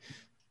vein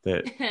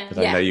that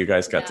I know you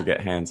guys got to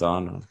get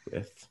hands-on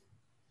with.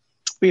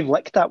 We've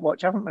licked that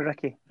watch, haven't we,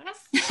 Ricky?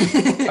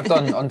 I've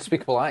done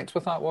Unspeakable Acts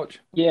with that watch.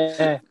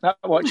 Yeah, that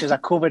watch is a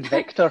COVID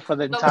vector for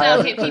the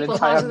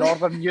entire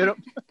Northern Europe.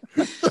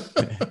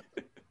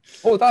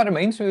 Oh, that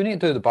reminds me, we need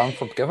to do the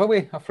Bamford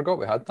giveaway. I forgot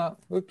we had that.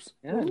 Oops.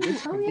 Yeah,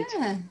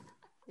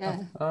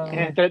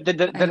 Did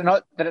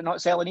it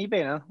not sell on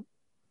eBay now?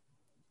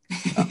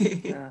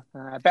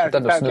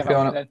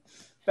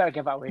 Better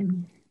give it away.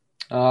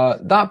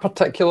 That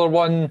particular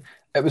one,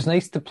 it was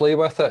nice to play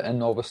with it,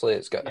 and obviously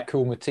it's got a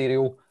cool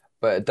material,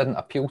 but it didn't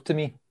appeal to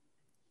me.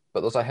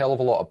 But there's a hell of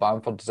a lot of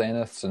Bamford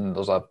Zeniths, and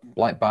there's a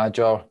Black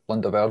Badger,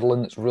 Linda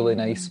Verdelin that's really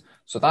nice.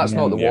 So that's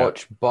not the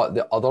watch, but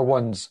the other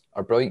ones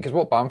are brilliant. Because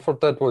what Bamford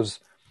did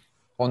was,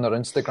 on their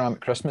Instagram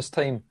at Christmas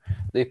time,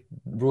 they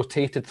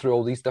rotated through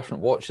all these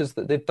different watches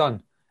that they'd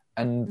done.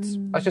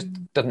 And I just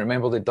didn't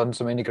remember they'd done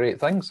so many great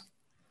things.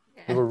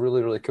 Yeah. They were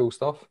really, really cool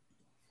stuff.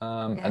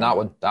 And that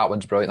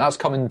one's brilliant. That's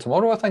coming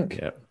tomorrow, I think.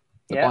 Yeah.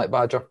 The Black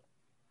Badger.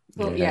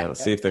 Well,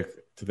 let's see if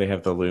do they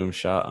have the loom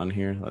shot on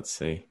here? Let's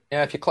see.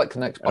 Yeah, if you click the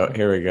next button. Oh,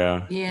 here we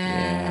go.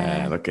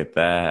 Yeah. Look at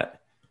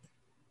that.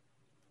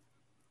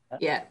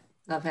 Yeah,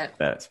 love it.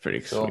 That's pretty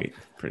sweet.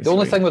 The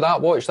only thing with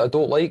that watch that I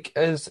don't like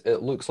is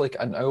it looks like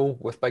an owl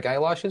with big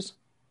eyelashes.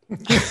 I've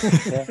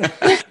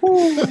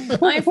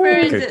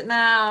ruined it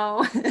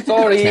now.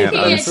 Sorry.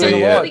 I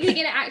think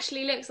it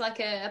actually looks like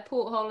a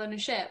porthole on a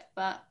ship,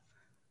 but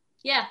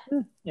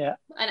an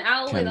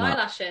owl with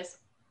eyelashes.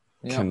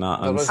 Yeah.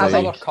 Cannot there is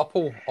another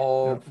couple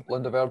of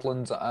Linda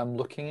Verdelins that I'm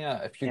looking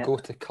at. If you go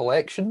to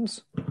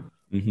collections,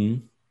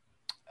 and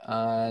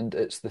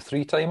it's the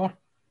 3-timer,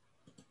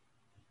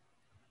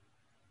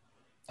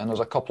 and there's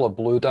a couple of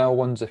blue dial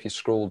ones if you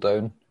scroll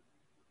down.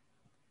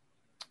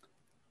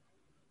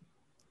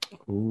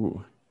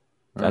 Ooh,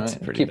 that's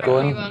pretty. Keep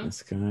going.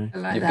 This guy.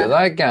 You've got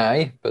that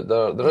guy, but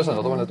there is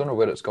another one. I don't know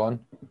where it's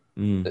gone.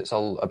 It's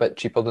a bit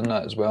cheaper than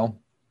that as well.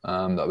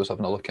 That I was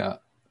having a look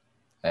at.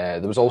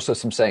 There was also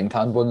some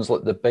second-hand ones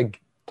like the Big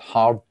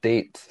Hard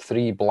Date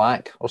 3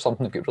 Black or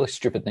something. They've got really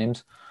stupid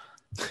names.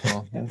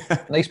 So,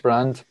 nice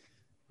brand,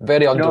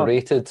 very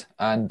underrated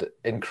and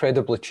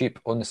incredibly cheap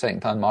on the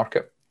second-hand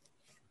market.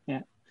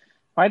 Yeah.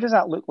 Why does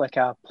that look like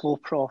a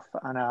Ploprof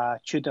and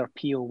a Tudor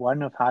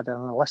PO1 have had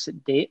an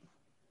illicit date?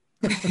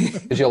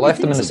 Because you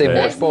left them in the same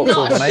watch box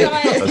overnight.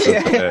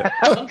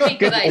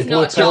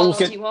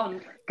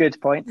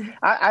 Good point.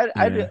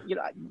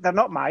 They're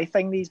not my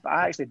thing, these, but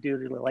I actually do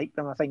really like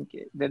them. I think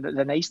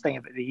the nice thing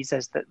about these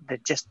is that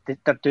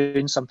they're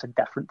doing something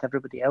different to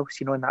everybody else,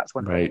 and that's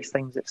one of the nice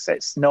things.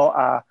 It's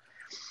not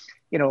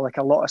like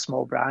a lot of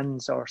small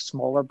brands or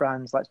smaller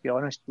brands, let's be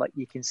honest, like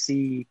you can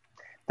see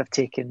they've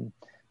taken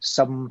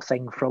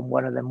something from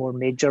one of the more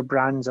major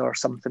brands or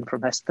something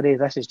from history.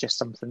 This is just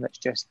something that's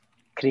just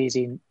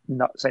crazy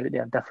nuts out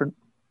there different.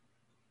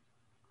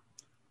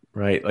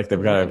 Right, like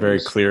they've got a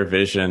very clear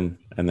vision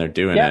and they're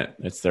doing it.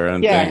 It's their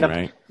own Yeah, thing,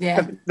 right?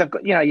 Yeah. They've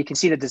got, you know, you can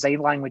see the design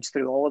language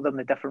through all of them,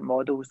 the different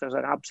models. There's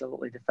an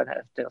absolutely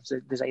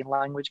definitive design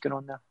language going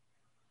on there.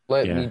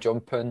 Let Yeah. me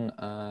jump in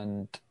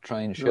and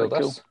try and share Really this.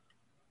 cool.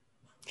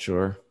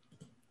 Sure.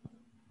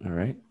 All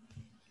right.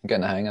 I'm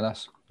getting the hang of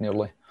this,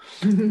 nearly.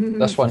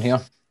 This one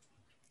here,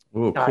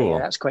 Ooh, Ah, cool. yeah,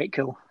 that's quite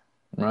cool.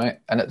 right?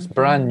 And it's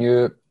brand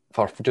new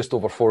for just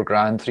over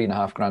 $4,000,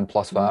 $3,500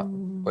 plus VAT,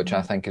 which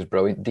I think is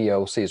brilliant.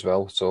 DLC as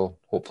well, so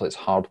hopefully it's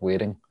hard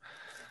wearing.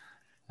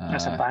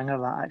 That's a banger,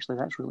 that, actually.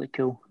 That's really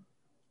cool.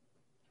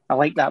 I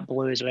like that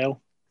blue as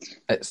well.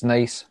 It's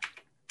nice.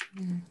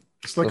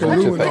 It's like a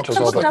There's also Luminox. pictures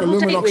It's of like a it.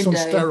 Luminox on Window.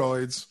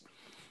 steroids.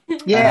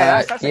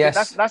 Yeah, that's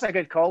yes. that's a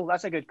good call.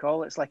 That's a good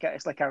call. It's like a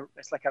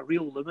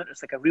real lumen.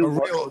 It's like a real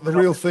The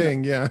real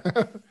thing, yeah.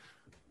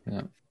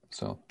 Yeah.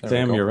 So there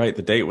Sam, we go. you're right.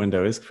 The date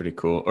window is pretty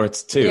cool. Or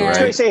it's 2, Yeah. I was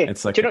right? going to say,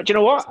 It's like do you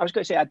know what? I was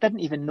going to say, I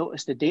didn't even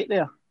notice the date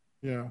there.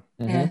 Yeah.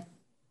 Yeah.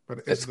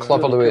 But It's there.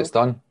 clever the way it's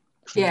done.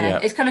 Yeah. Yeah.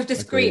 It's kind of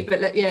discreet,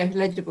 Agreed. but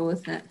legible,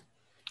 isn't it?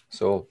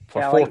 So for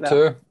Yeah, I like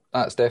 4.2,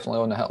 that's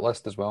definitely on the hit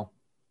list as well.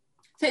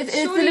 So it's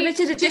Surely- the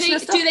limited edition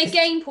of stuff. do they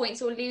gain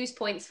points or lose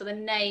points for the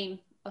name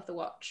of the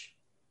watch?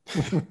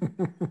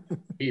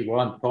 He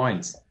won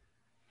points.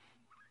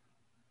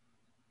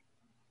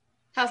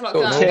 How's that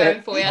Don't know.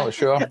 going for you? Not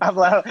sure.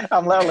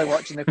 I'm literally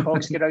watching the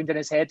cogs go round in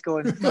his head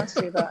going, did I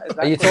say that? Is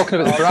that Are you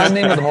talking about the brand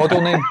name or the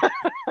model name?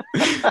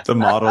 the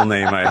model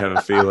name, I have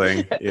a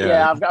feeling. Yeah.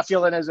 Yeah, I've got a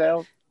feeling as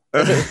well.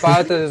 Is it as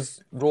bad as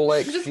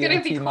Rolex I'm just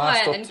gonna be GMT quiet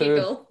Master and 2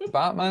 giggle.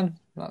 Batman?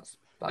 That's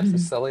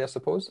just silly, I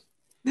suppose.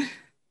 Yeah,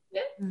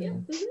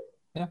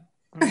 yeah.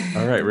 Mhm.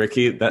 All right,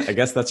 Ricky, I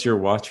guess that's your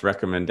watch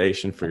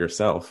recommendation for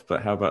yourself,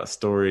 but how about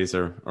stories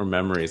or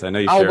memories? I know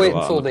you I'll shared wait a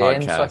lot until on the the podcast.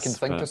 end so I can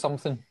think but- of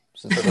something.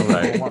 Since I don't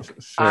Right. know much.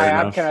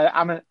 Fair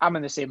enough. I'm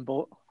in the same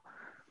boat.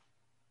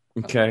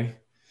 Okay.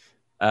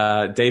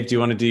 Dave, do you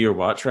want to do your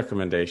watch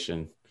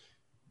recommendation?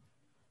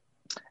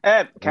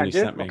 Can you do.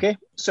 sent me. Okay,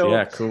 so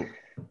Yeah, cool.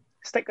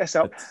 stick this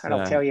up It's, and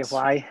I'll tell you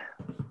why.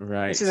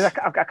 Right. This is a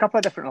couple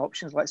of different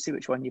options. Let's see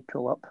which one you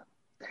pull up.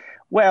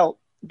 Well,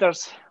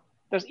 there's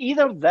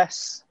either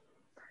this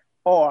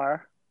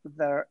or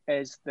there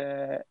is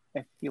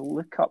if you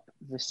look up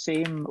the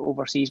same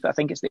overseas, but I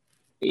think it's the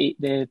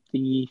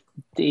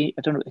day,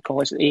 I don't know what they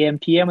call it. Is it the AM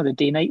PM or the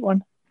day night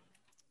one?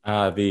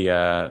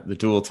 The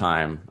dual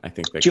time, I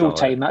think they Dual call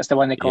time. it. That's the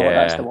one they call it.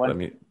 That's the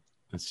one.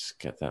 Let's just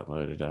get that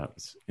loaded up.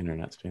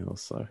 Internet's being a little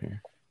slow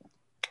here.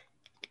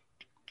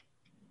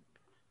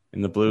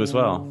 In the blue as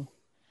well.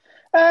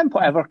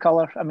 Whatever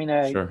color. I mean,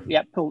 Sure.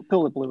 yeah. Pull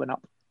the blue one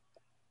up.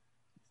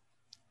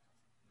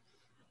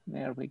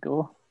 There we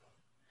go.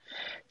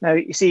 Now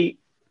you see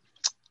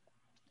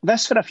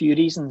this for a few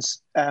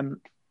reasons.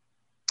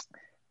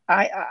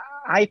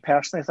 I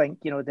personally think,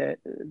 you know, the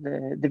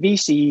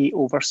VC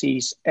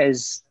overseas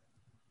is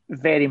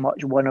very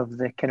much one of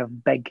the kind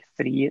of big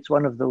three. It's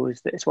one of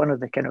those. It's one of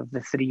the kind of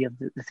the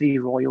three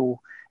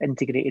Royal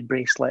integrated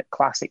bracelet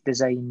classic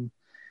design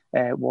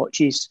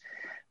watches.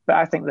 But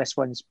I think this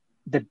one's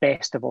the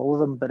best of all of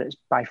them. But it's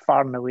by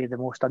far and away the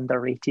most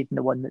underrated and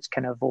the one that's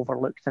kind of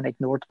overlooked and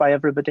ignored by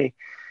everybody.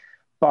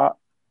 But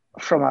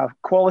from a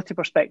quality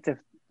perspective,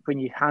 when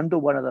you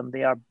handle one of them,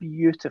 they are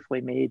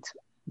beautifully made.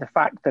 The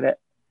fact that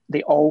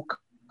they all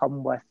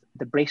come with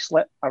the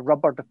bracelet, a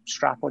rubber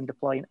strap-on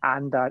deployant,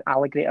 and an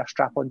alligator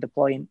strap-on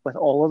deployant with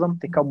all of them.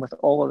 They come with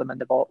all of them in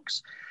the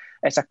box.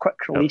 It's a quick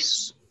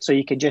release, so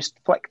you can just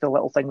flick the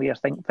little thing with your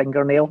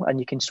fingernail and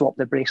you can swap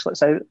the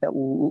bracelets out.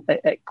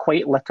 It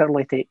quite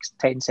literally takes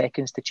 10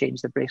 seconds to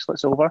change the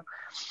bracelets over.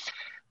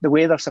 The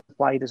way they're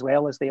supplied as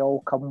well is they all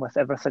come with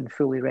everything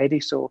fully ready,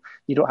 so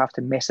you don't have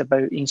to mess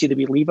about. You can see the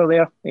wee lever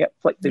there. Yep,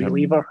 flick the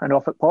wee lever and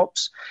off it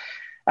pops.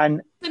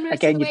 And Similar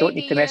again, to you the don't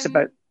way need to mess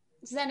about.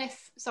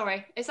 Zenith,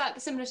 sorry, is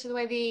that similar to the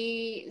way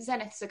the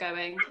Zeniths are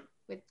going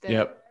with the?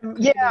 Yep.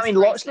 Yeah, I mean,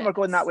 these lots of them are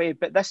going that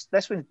bracelets? way, but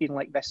this one's been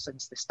like this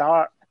since the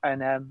start,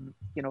 and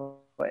you know,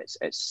 it's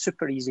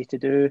super easy to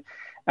do.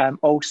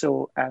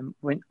 Also,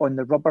 when on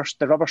the rubber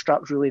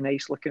strap's really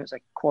nice looking. It's a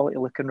quality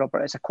looking rubber.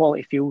 It's a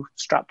quality feel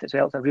strap as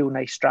well. It's a real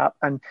nice strap,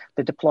 and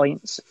the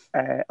deployants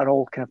are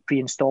all kind of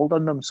pre-installed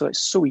on them, so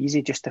it's so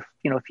easy just to,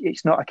 you know,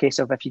 it's not a case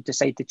of if you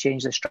decide to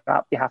change the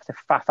strap, you have to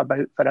faff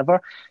about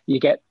forever.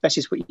 This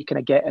is what you kind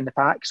of get in the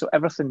pack, so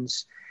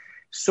everything's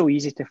so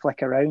easy to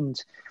flick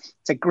around.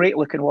 It's a great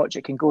looking watch.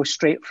 It can go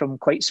straight from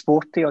quite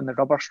sporty on the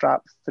rubber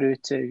strap through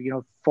to, you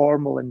know,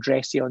 formal and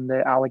dressy on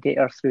the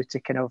alligator through to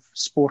kind of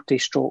sporty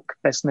stroke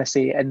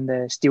businessy in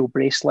the steel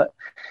bracelet.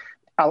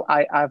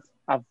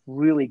 I've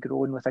really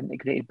grown with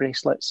integrated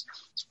bracelets.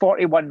 It's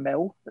 41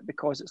 mil, but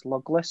because it's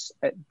lugless,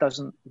 it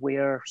doesn't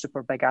wear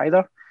super big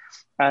either.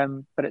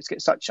 But it's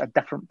got such a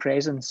different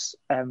presence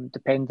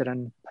depending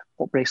on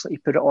what bracelet you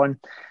put it on.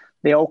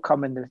 They all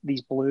come in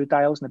these blue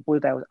dials, and the blue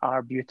dials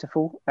are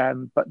beautiful,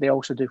 but they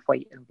also do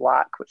white and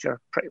black, which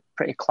are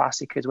pretty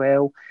classic as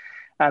well.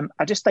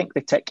 I just think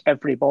they tick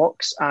every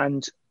box,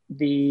 and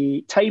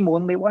the time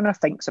only one, I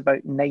think, is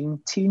about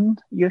 19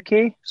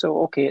 UK.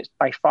 So, okay, it's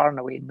by far and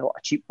away not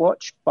a cheap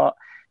watch, but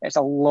it's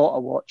a lot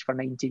of watch for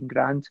 19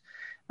 grand.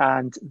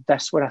 And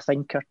this one, I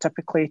think, are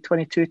typically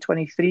 22,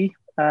 23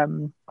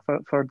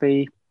 for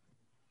the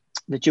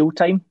dual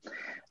time.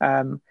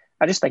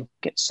 I just think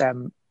it's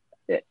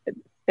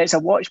a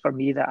watch for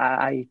me that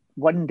I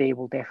one day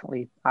will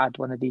definitely add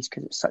one of these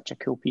because it's such a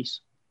cool piece.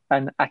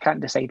 And I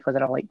can't decide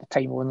whether I like the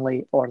time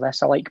only or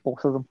this. I like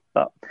both of them,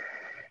 but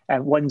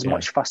one's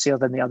much fussier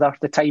than the other.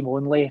 The time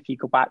only, if you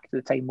go back to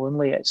the time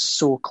only, it's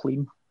so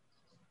clean.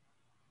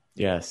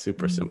 Yeah,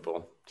 super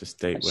simple. Just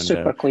date window.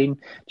 Super clean.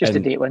 Just a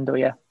date window,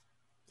 yeah.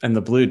 And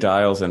the blue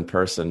dials in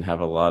person have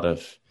a lot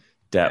of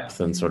depth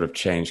and sort of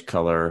change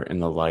color in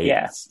the light.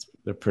 Yeah.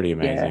 They're pretty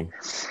amazing.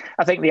 Yeah.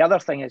 I think the other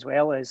thing as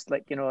well is,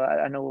 like, you know,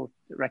 I know,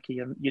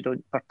 Ricky, you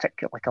don't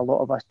particularly, like a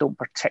lot of us don't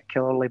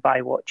particularly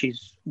buy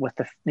watches with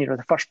the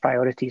first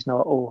priority is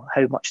not,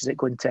 how much is it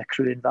going to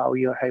accrue in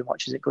value or how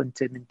much is it going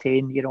to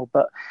maintain, you know,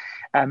 but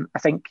I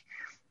think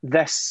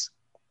this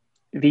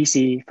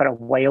VC for a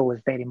while has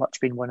very much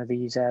been one of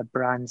these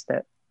brands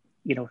that,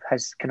 you know,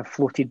 has kind of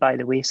floated by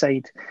the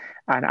wayside.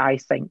 And I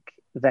think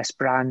this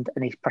brand,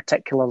 and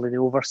particularly the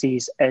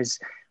overseas, is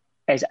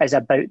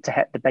about to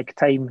hit the big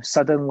time.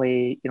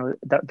 Suddenly, you know,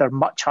 they're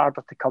much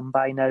harder to come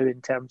by now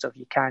in terms of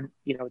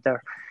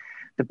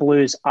the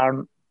blues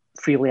aren't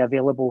freely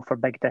available for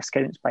big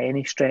discounts by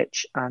any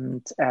stretch.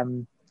 And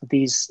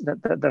there's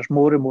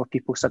more and more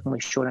people suddenly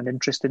showing an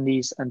interest in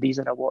these. And these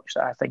are a watch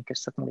that I think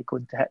is suddenly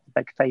going to hit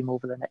the big time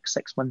over the next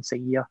 6 months, a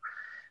year.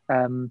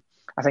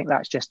 I think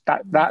that's just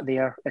that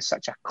there is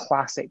such a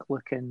classic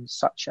looking,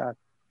 such a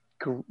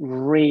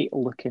great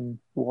looking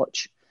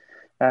watch.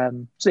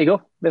 So there you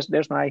go.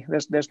 There's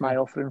my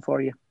offering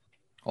for you.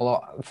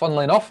 Although,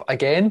 funnily enough,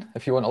 again,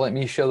 if you want to let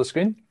me share the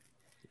screen.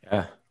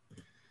 Yeah.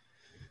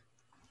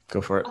 Go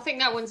for it. I think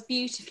that one's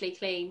beautifully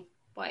clean.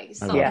 Like,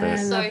 so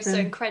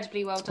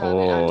incredibly well done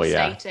and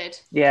understated.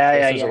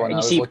 Yeah. This is the one I You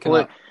was see looking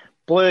at.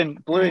 blue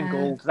and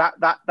gold.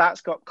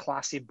 That's got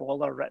classy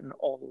baller written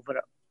all over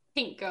it.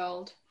 Pink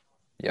gold.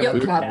 Yeah,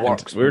 we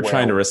were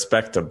trying to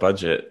respect a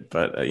budget,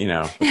 but you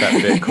know, with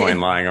that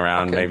Bitcoin lying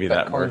around, maybe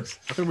that works.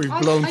 I think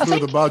we've blown through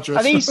the budget.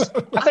 I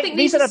think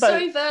these are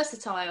so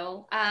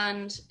versatile,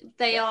 and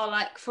they are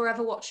like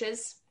forever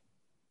watches.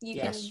 You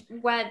can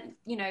wear,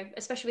 you know,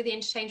 especially with the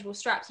interchangeable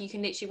straps, you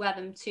can literally wear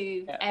them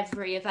to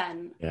every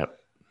event. Yep.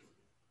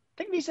 I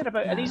think these are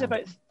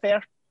about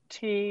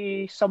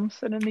 30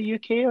 something in the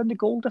UK on the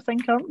gold, I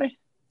think, aren't they?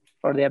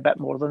 Or are they a bit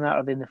more than that?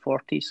 Are they in the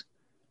 40s?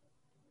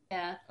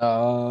 Yeah.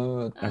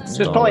 It's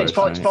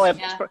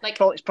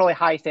probably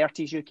high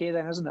 30s UK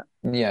then, isn't it?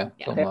 Yeah.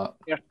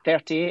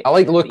 38. I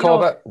like the look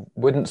of it.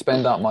 Wouldn't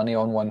spend that money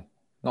on one.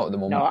 Not at the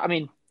moment. No, I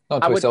mean,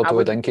 not until we sell to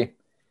a dinky.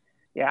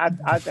 Yeah,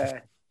 I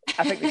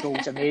think the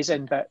gold's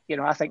amazing, but you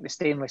know, I think the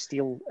stainless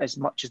steel as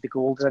much as the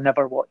gold is a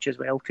never watch as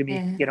well to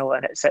me. You know,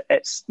 and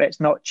it's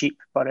not cheap,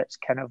 but it's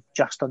kind of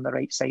just on the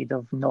right side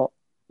of not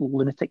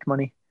lunatic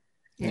money.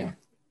 Yeah.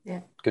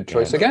 Good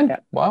choice again. Yeah.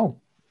 Wow.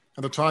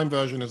 And the time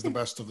version is the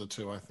best of the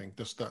two, I think.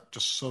 Just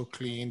so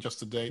clean, just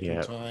the date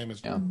and time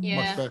is much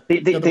better.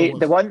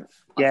 The one,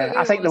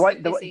 I think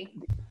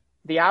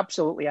the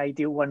absolutely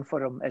ideal one for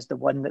them is the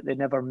one that they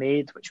never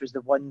made, which was the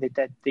one they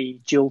did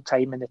the dual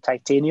time in the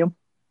titanium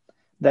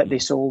that they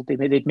sold.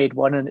 They'd made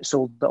one and it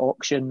sold at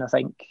auction, I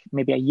think,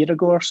 maybe a year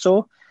ago or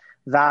so.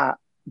 That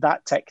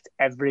ticked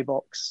every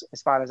box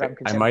as far as I'm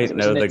concerned. I might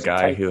know the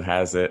guy who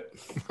has it.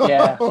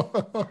 Yeah.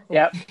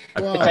 Yep.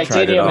 Wow. The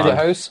titanium in the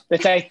house. The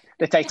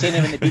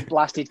titanium in the deep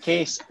blasted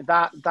case.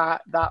 I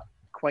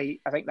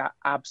think that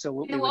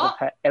absolutely would have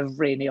hit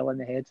every nail in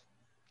the head.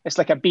 It's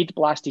like a bead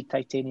blasted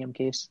titanium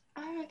case.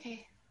 Oh,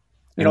 okay.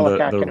 And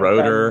the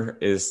rotor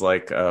is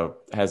like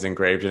has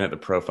engraved in it the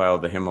profile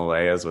of the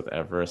Himalayas with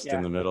Everest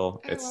in the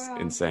middle. It's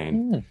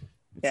insane.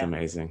 It's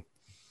amazing.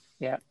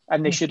 Yeah,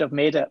 and they should have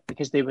made it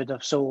because they would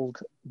have sold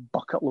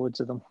bucket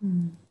loads of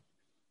them.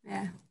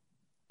 Yeah.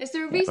 Is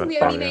there a reason they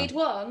only made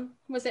one?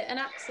 Was it an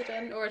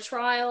accident or a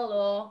trial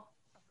or?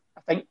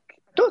 I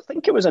don't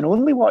think it was an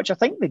only watch. I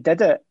think they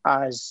did it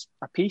as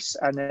a piece,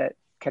 and it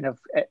kind of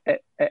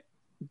it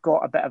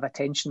got a bit of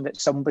attention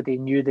that somebody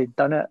knew they'd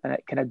done it, and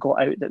it kind of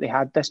got out that they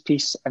had this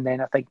piece, and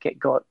then I think it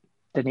got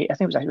donated. I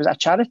think it was a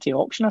charity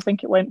auction. I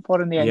think it went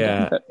for in the end.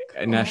 Yeah,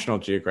 a National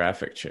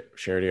Geographic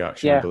charity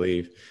auction, I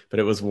believe. But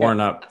it was worn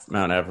up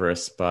Mount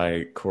Everest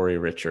by Corey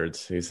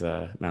Richards, who's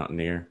a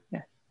mountaineer.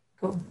 Yeah,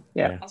 cool.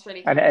 Yeah, that's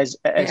really cool. And it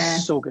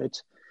is so good.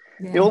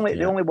 Yeah.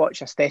 The only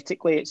watch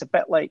aesthetically, it's a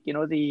bit like, you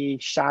know, the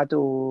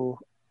Shadow,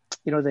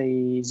 you know,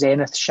 the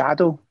Zenith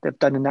Shadow they've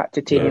done in that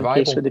titanium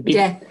case with the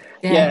bead,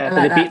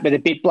 with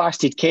the bead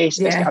blasted case.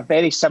 It's got a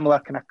very similar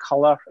kind of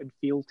colour and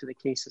feel to the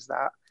case as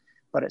that,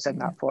 but it's in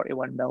that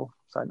 41 mil.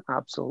 So an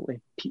absolutely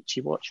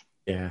peachy watch.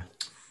 Yeah.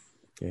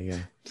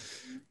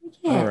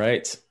 All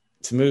right.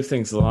 To move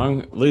things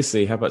along,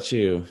 Lucy, how about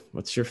you?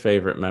 What's your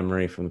favorite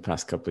memory from the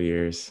past couple of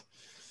years?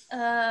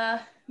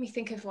 Let me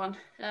think of one.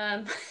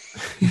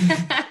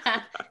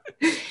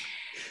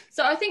 So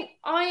So I think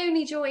I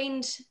only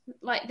joined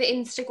like the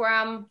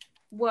Instagram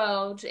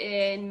world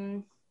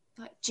in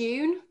like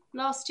June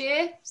last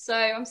year, so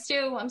I'm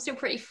still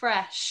pretty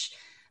fresh,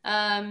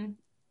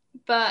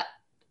 but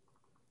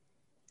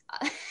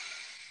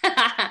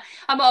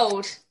I'm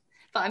old,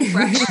 but I'm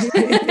fresh.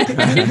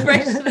 I'm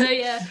fresh to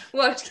the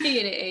watch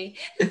community.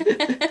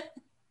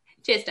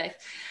 Cheers, Dave.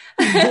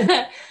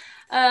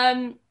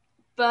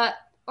 But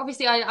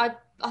obviously, I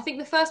think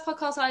the first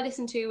podcast I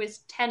listened to was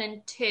 10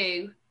 and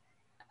 2,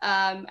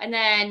 and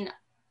then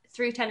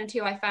through 10 and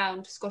 2 I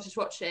found Scottish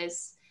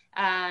Watches,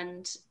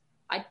 and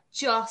I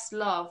just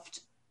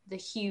loved the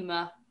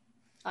humour.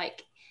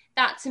 Like,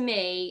 that to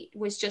me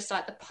was just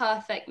like the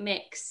perfect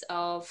mix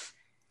of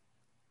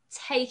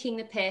taking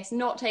the piss,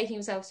 not taking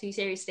yourself too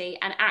seriously,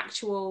 and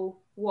actual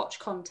watch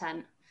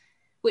content,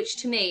 which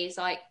to me is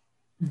like,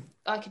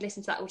 I could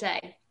listen to that all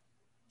day.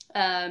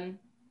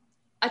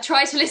 I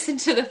tried to listen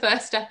to the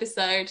first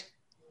episode,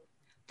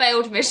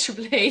 failed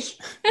miserably.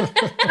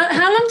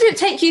 How long did it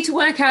take you to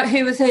work out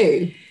who was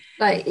who?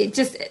 Like, it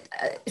just,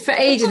 for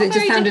ages, it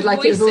just sounded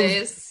like it was all...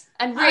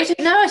 And I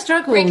didn't know, I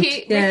struggled.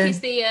 Ricky's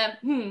the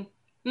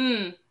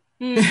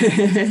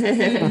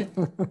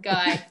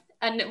guy.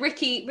 And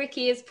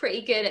Ricky is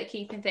pretty good at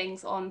keeping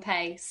things on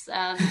pace.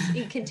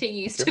 He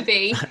continues to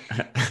be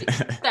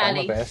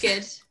fairly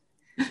good.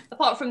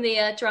 Apart from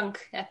the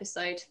drunk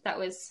episode, that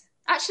was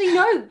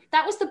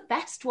the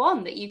best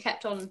one that you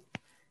kept on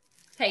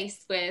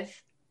pace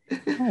with.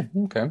 Oh,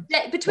 okay.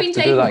 Between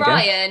Dave and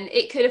Ryan,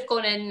 it could have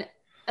gone in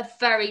a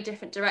very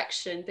different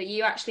direction, but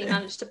you actually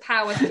managed to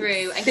power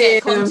through and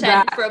get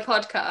content for a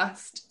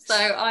podcast. So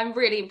I'm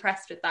really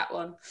impressed with that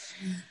one.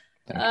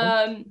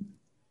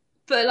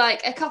 But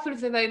like a couple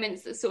of the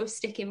moments that sort of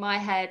stick in my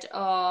head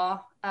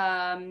are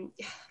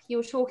you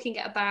were talking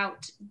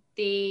about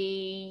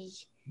the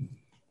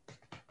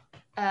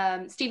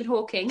Stephen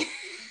Hawking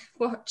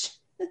watch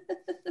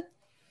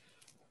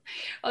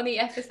on the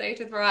episode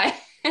with Ryan.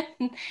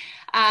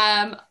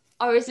 I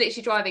was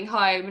literally driving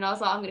home and I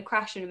was like, I'm going to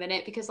crash in a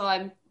minute because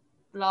I'm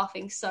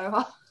laughing so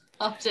hard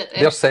at it.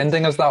 They're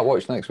sending us that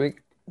watch next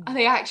week. Are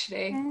they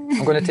actually?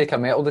 I'm going to take a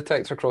metal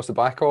detector across the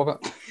back of it.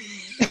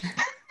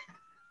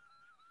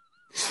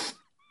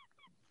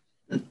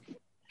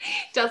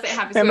 Does it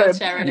have his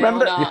wheelchair in it or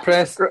not? You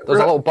press, there's a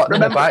little button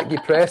in the back, you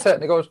press it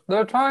and it goes,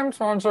 the time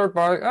sponsored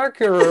by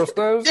Accurus.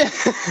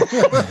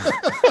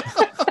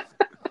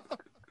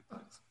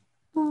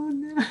 Oh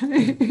no.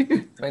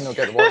 Might not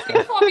get the watch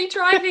now. I'll be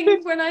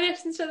driving when I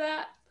listen to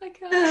that.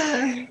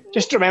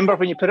 Just remember,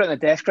 when you put it on the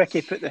desk,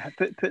 Ricky, put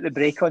the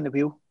brake on the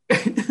wheel.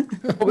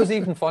 What was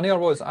even funnier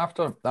was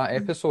after that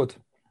episode,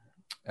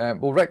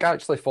 Rick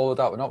actually followed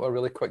that one up with a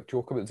really quick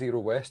joke about Zero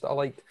West that I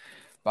liked.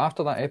 But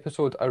after that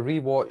episode, I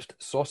rewatched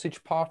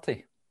Sausage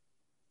Party,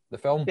 the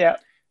film. Yeah.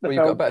 Where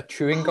you've got a bit of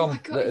chewing gum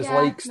that is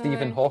like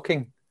Stephen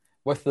Hawking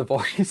with the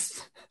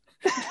voice.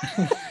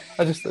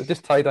 It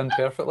just tied in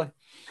perfectly.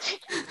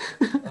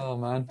 Oh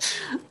man.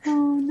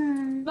 Oh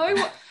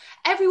no.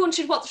 Everyone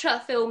should watch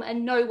that film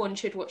and no one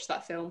should watch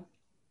that film.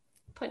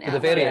 At the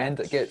very end,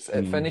 it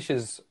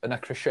finishes in a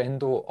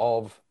crescendo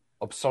of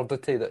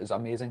absurdity that is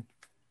amazing.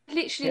 I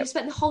literally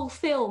spent the whole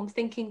film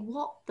thinking,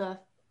 what the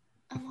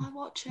am I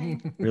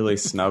watching? Really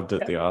snubbed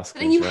at the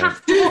Oscars. And you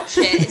have to watch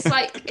it. It's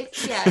like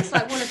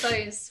one of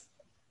those.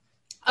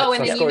 Oh,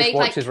 and then you made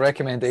like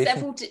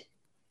recommendation.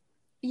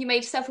 You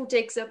made several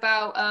digs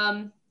about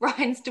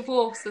Ryan's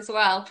divorce as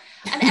well,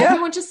 and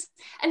everyone just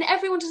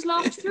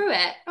laughed through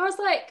it. I was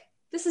like,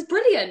 this is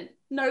brilliant.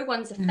 No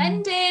one's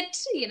offended.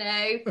 You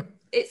know,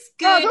 it's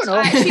good.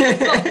 I actually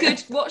got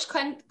good watch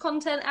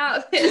content out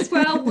of it as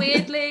well.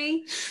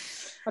 Weirdly.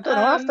 I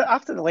don't know.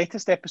 After the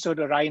latest episode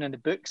of Ryan and the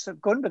books,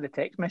 I've gone by the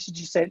text message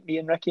you sent me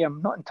and Ricky.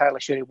 I'm not entirely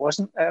sure he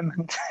wasn't.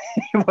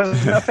 He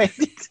wasn't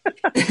offended.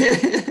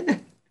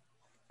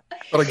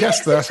 But I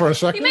guessed there for a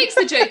second. He makes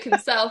the joke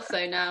himself,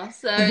 though. Now,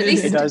 so at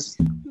least he does.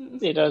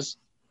 He does.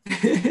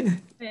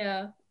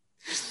 Yeah.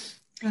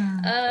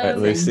 Right,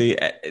 Lucy,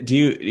 do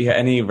you have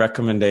any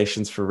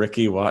recommendations for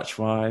Ricky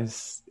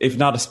watch-wise? If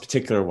not a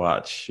particular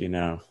watch,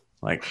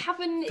 like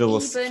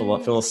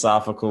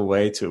philosophical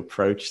way to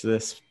approach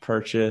this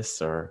purchase,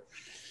 or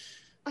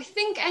I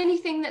think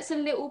anything that's a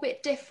little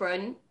bit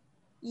different,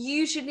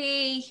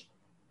 usually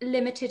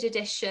limited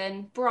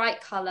edition, bright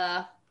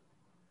colour,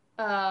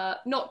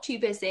 not too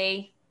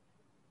busy,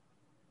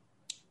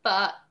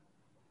 but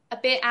a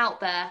bit out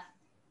there.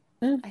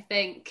 I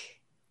think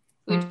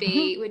would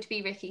be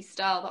Ricky's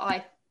style, that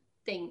I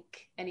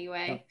think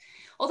anyway.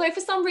 Although for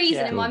some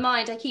reason in my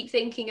mind I keep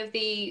thinking of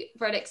the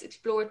Rolex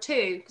Explorer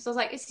 2 because I was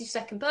like, it's your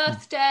second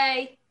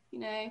birthday,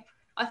 I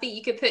think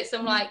you could put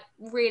some like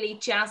really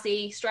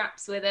jazzy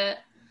straps with it,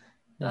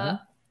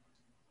 but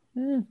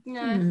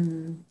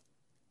no.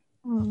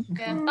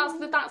 Yeah,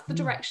 that's the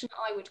direction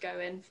I would go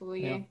in for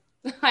you.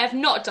 I have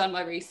not done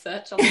my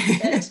research on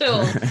this at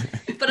all,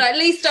 but at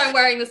least I'm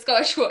wearing the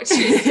Scottish watches.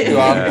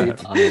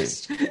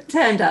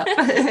 Turned up.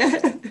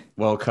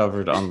 Well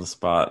covered on the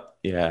spot.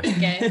 Yeah.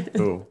 Okay.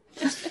 Cool.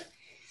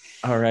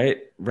 All right,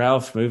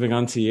 Ralph, moving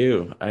on to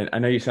you. I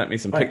know you sent me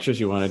some pictures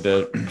you wanted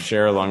to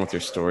share along with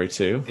your story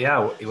too.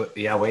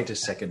 Yeah. Wait a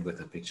second with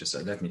the pictures.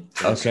 Let me.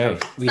 Okay.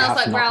 We Sounds have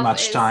like not Ralph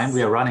much is- time.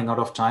 We are running out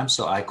of time,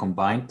 so I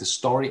combined the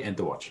story and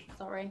the watch.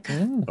 Sorry.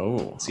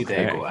 Oh, See,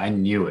 there you go. I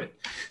knew it.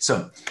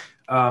 So,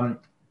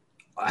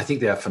 I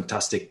think there are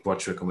fantastic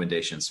watch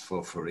recommendations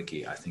for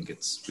Ricky. I think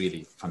it's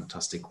really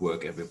fantastic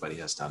work everybody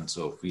has done.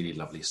 So really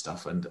lovely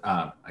stuff. And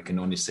I can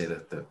only say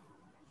that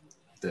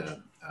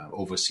the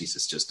overseas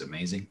is just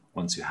amazing.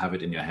 Once you have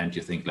it in your hand,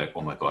 you think like,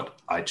 oh my God,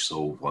 I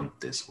so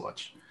want this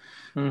watch.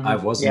 I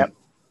wasn't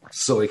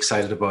so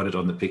excited about it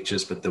on the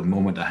pictures, but the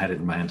moment I had it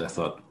in my hand, I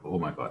thought, oh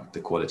my God, the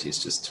quality is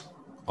just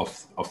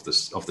off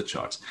the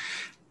charts.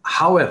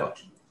 However,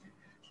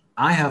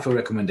 I have a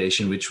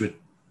recommendation which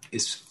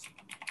is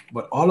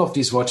what all of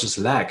these watches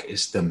lack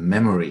is the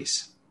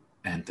memories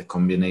and the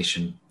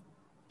combination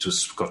to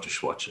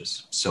Scottish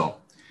watches. So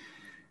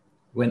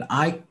when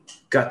I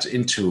got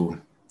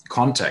into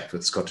contact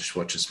with Scottish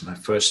watches my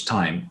first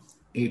time,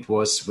 it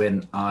was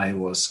when I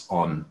was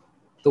on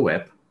the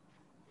web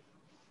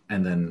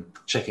and then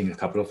checking a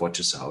couple of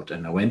watches out.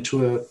 And I went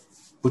to a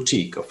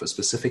boutique of a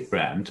specific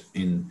brand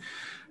in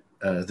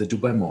the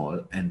Dubai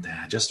Mall, and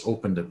I just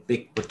opened a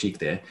big boutique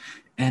there.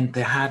 And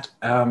they had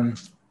a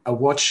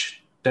watch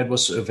that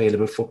was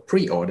available for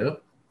pre-order,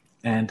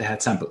 and they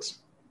had samples.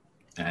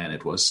 And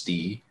it was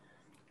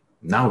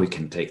now we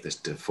can take the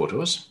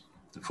photos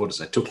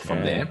I took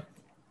from there.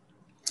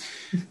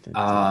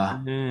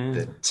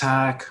 The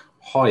Tag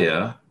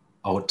Heuer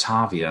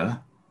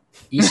Autavia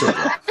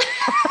Isograph.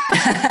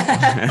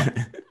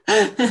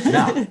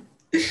 Now,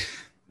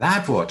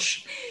 that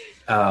watch,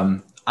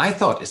 I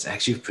thought is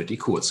actually pretty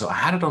cool. So I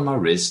had it on my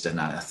wrist,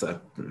 and I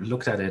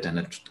looked at it,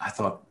 and I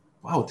thought,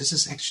 wow, this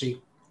is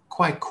actually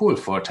quite cool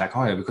for a Tag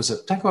Heuer, because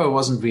a Tag Heuer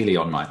wasn't really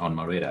on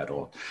my radar at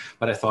all.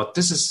 But I thought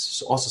this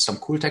is also some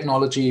cool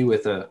technology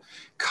with a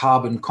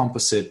carbon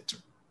composite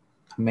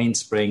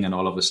mainspring and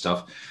all of this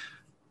stuff.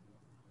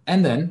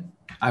 And then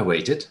I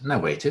waited and I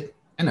waited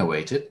and I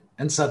waited,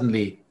 and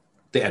suddenly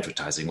the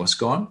advertising was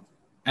gone,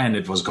 and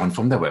it was gone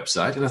from their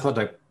website. And I thought,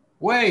 like,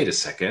 wait a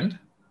second,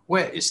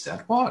 where is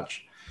that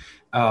watch?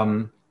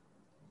 And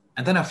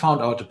then I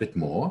found out a bit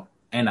more.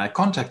 And I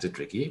contacted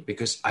Ricky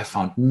because I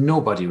found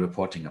nobody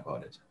reporting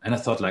about it. And I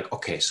thought, like,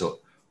 okay, so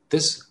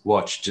this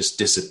watch just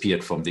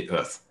disappeared from the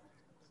earth.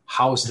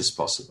 How is this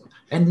possible?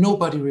 And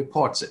nobody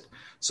reports it.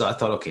 So I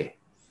thought, okay,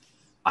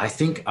 I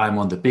think I'm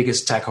on the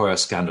biggest Tag Heuer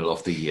scandal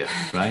of the year,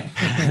 right?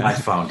 I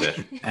found it.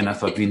 And I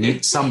thought we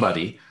need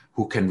somebody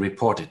who can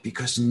report it,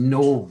 because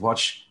no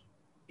watch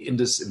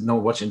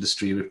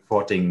industry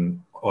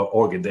reporting or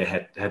organ they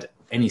had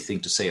anything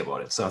to say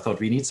about it. So I thought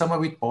we need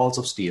somebody with balls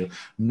of steel,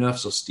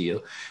 nerves of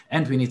steel,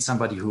 and we need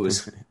somebody who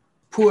is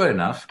poor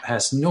enough,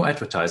 has no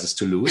advertisers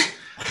to lose.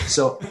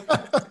 So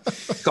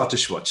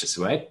Scottish watches,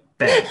 right?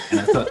 Bam.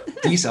 And I thought,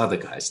 these are the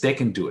guys, they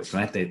can do it,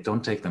 right? They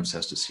don't take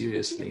themselves too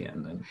seriously,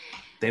 and then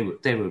they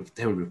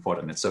will report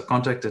on it. So I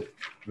contacted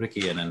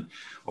Ricky, and then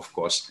of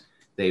course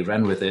they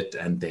ran with it,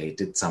 and they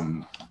did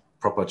some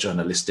proper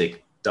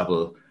journalistic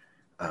double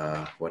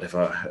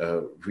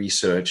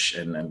research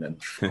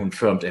and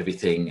confirmed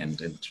everything and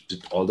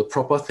did all the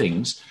proper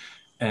things.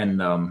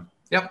 And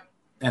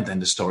and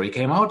then the story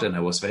came out, and I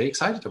was very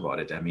excited about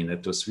it. I mean,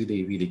 it was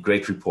really, really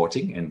great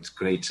reporting and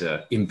great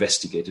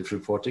investigative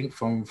reporting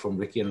from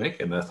Ricky and Rick.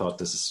 And I thought,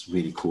 this is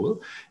really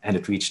cool. And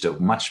it reached a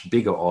much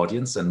bigger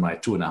audience than my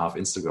 2.5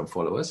 Instagram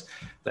followers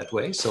that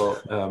way. So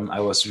I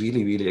was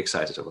really, really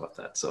excited about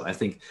that. So I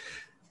think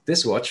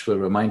this watch will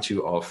remind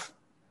you of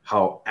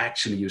how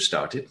actually you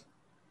started,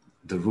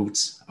 the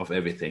roots of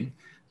everything,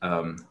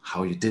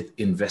 how you did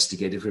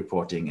investigative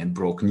reporting and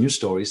broke new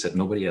stories that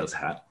nobody else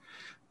had,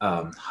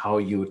 how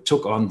you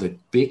took on the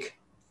big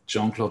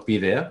Jean-Claude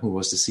Biver, who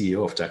was the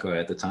CEO of Tag Heuer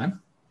at the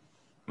time.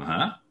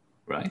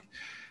 Right?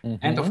 Mm-hmm.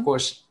 And of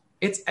course,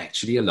 it's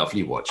actually a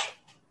lovely watch.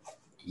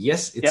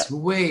 Yes, it's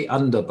way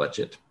under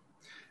budget,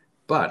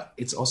 but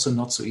it's also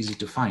not so easy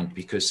to find,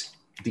 because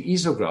the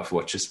Isograph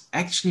watches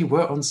actually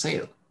were on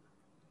sale.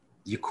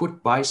 You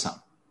could buy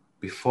some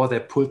before they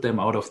pulled them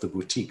out of the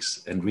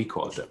boutiques and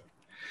recalled them.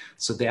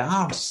 So there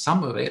are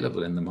some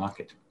available in the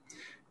market.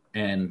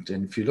 And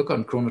if you look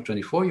on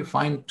Chrono24, you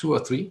find 2 or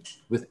 3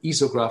 with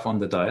Isograph on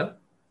the dial.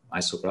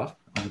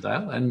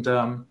 And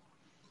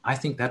I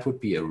think that would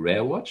be a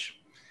rare watch.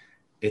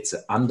 It's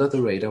an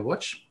under-the-radar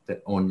watch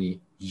that only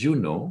you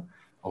know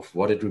of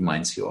what it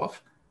reminds you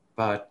of.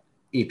 But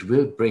it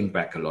will bring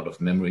back a lot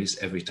of memories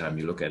every time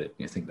you look at it.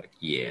 And you think like,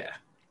 yeah,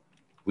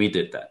 we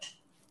did that.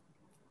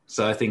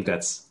 So I think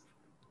that's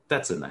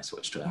a nice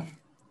watch to have.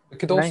 We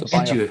could also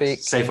buy a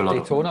fake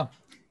Daytona.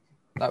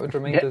 That would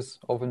remind us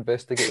of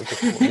investigative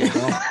reporting as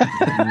well.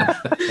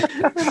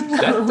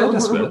 that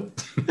as well.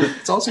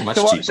 It's also much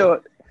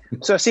cheaper.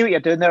 So I see what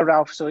you're doing there,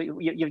 Ralph. So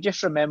you've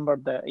just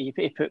remembered that you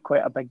put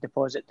quite a big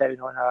deposit down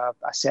on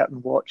a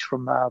certain watch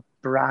from a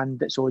brand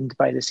that's owned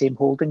by the same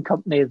holding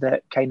company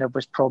that kind of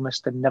was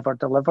promised and never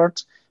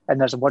delivered. And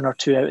there's 1 or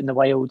 2 out in the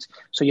wild.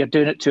 So you're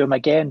doing it to them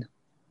again.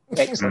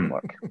 Excellent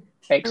work.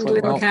 Excellent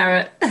Little work.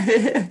 carrot.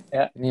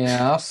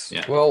 Yes.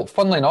 Yeah. Well,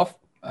 funnily enough,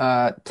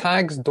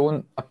 tags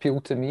don't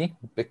appeal to me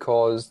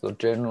because they're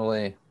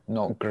generally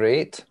not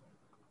great,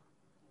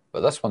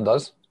 but this one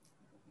does.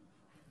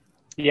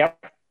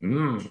 Yep.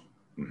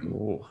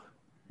 Ooh.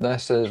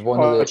 This is one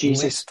Oh, of the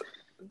Jesus. least.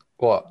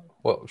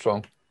 What's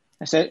wrong?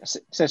 It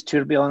says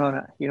tourbillon on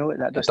it. You know what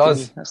that does,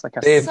 does. to me? That's like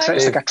a Dave,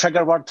 it's like a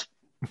trigger word.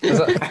 Is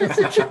it?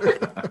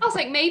 I was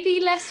like,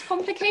 maybe less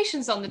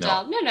complications on the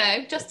dial.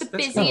 No, just the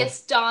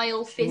busiest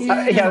dial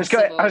physically. I was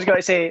possible. going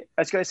to say,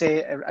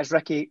 as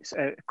Ricky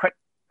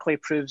quickly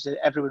proves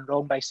everyone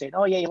wrong by saying,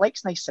 "Oh yeah, he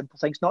likes nice simple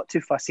things, not too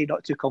fussy,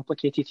 not too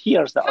complicated."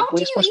 Here's the How do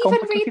ugliest, you most even read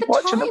complicated the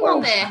watch in the time on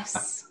world.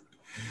 this?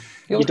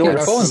 You You don't. look at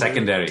your phone.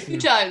 Secondary. You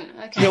don't.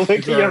 Okay. You look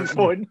at your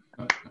phone.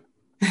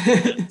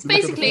 It's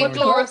basically a phone.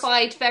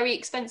 glorified, very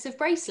expensive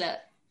bracelet.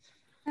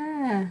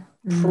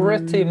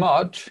 Pretty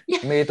much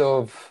made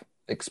of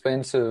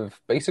expensive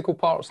bicycle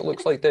parts, it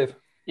looks like, Dave.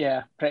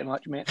 Yeah, pretty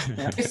much, mate.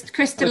 Yeah.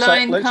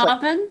 Crystalline looks like-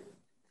 carbon.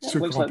 Too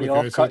looks like the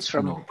complicated.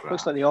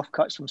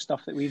 offcuts from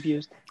stuff that we've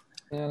used.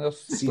 Yeah, there's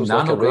See,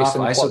 like a nanograph,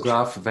 racing clutch.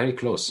 isograph, very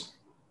close.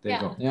 There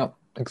Yeah. you go. Yep,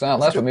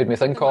 exactly. That's what made me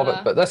think of it.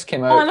 But this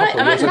came out Oh, a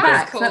couple I like of years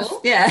that. Cool. That's-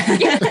 yeah.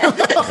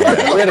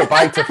 ago. Wear it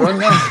back to front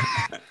then.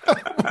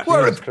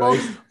 We're Jesus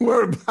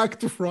Christ. back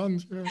to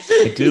front. Yeah.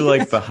 I do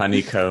like the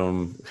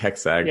honeycomb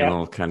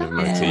hexagonal kind of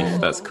motif. Yeah.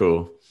 That's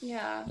cool.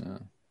 Yeah.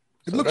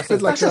 It So looks this a is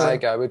bit like the a.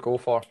 tag I would go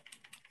for.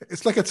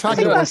 It's like a tag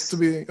think that wants that's-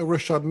 to be a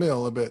Richard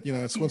Mille a bit. You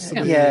know, it wants to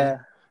be. Yeah.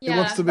 It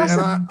wants to be. That's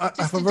And I just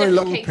have a a very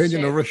low different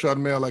opinion of shape. Richard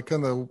Mille. Like,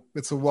 kind of,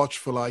 it's a watch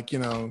for like, you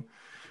know,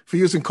 for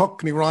using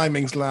Cockney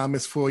rhyming slam.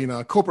 It's for, you know,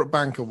 a corporate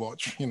banker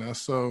watch. You know,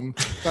 so.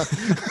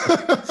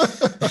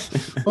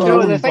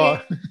 The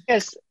thing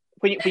is,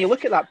 when you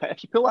look at that,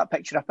 if you pull that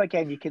picture up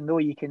again, you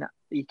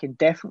can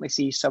definitely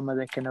see some of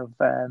the kind of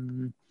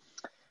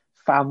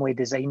family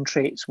design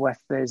traits with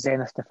the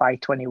Zenith Defy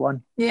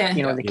 21. Yeah.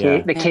 You know, the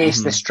Yeah.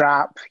 case, the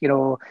strap. You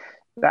know,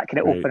 that kind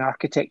of Right. open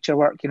architecture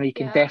work. You know, you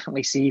can Yeah.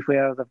 definitely see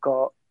where they've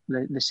got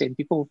the same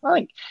people. I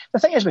think the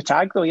thing is with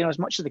Tag though, you know, as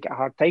much as they get a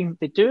hard time,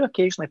 they do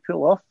occasionally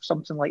pull off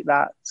something like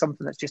that,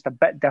 something that's just a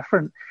bit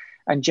different.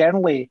 And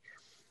generally,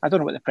 I don't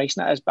know what the price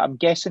on that is, but I'm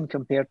guessing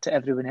compared to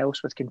everyone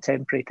else with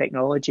contemporary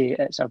technology,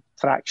 it's a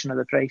fraction of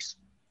the price.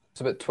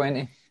 It's about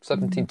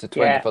 17 to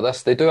 20 Yeah. for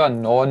this. They do a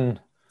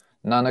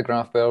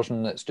non-nanograph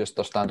version that's just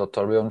their standard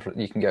tourbillon.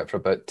 You can get for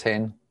about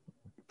 10.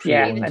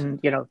 Yeah, pre-owned. and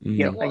you know,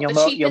 What, and you'll the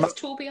not, cheapest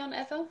tourbillon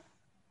ever?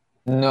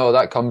 No,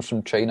 that comes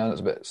from China and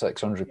it's about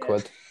 600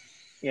 quid.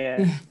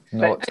 yeah.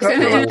 No, But-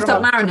 It's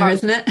Top Mariner,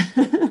 isn't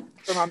it?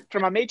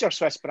 From a major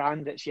Swiss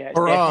brand, it's it's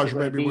Barrage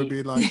definitely maybe gonna would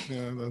be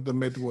like the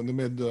mid one, the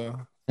mid.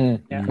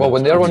 Yeah. Well,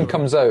 when their one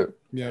comes out,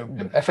 Yeah.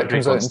 if it Very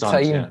comes out in constant,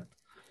 time, yeah.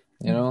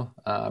 you know.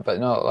 But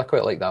no, I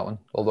quite like that one,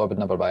 although I would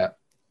never buy it.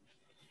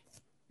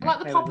 I like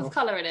the There pop we of go.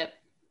 colour in it.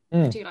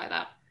 I do like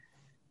that.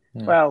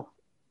 Well,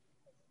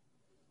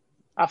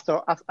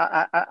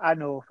 I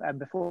know, and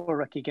before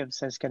Ricky gives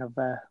his kind of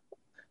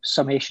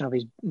summation of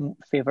his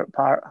favourite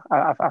part,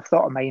 I've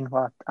thought of mine.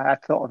 Well, I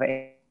thought of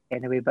it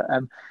anyway, but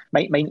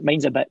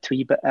mine's a bit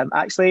twee. But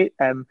actually,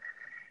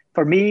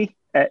 for me,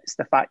 it's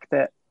the fact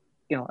that,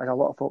 you know, as a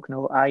lot of folk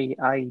know,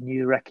 I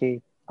knew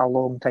Ricky a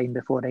long time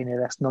before any of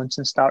this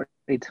nonsense started.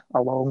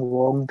 A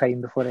long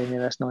time before any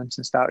of this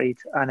nonsense started,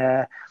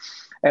 and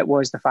it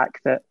was the fact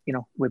that, you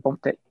know, we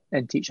bumped it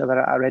into each other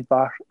at a red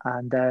bar,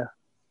 and there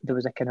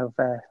was a kind of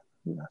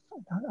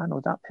I know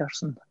that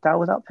person. That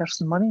was that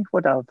person money.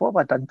 What have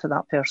I done to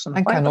that person? I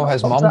think Why I have know not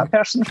his talked to mum. That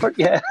person for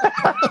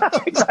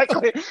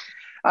exactly.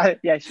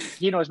 Yeah,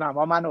 he knows my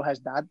mum. I know his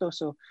dad though.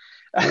 So,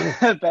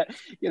 but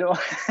you know,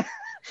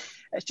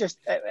 it's just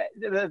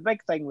the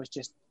big thing was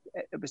just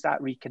it was that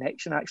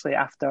reconnection actually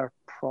after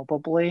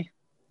probably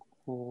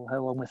how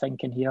long are we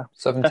thinking here?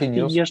 17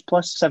 years.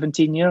 Plus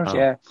 17 years. Oh.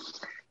 Yeah,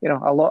 you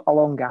know, a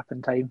long gap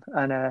in time,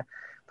 and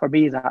for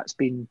me that's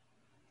been.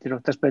 You know,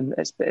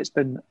 it's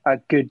been a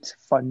good,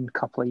 fun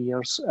couple of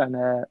years, and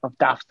of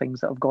daft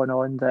things that have gone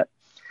on that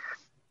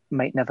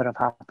might never have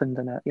happened,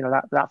 and you know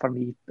that for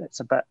me it's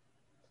a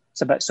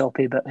bit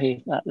soppy, but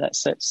hey,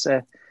 it's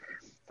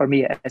for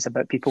me it's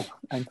about people,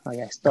 and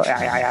stop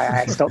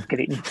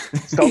greeting.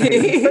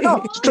 But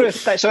no, it's true.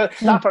 So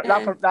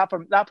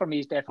that for me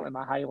is definitely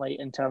my highlight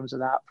in terms of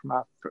that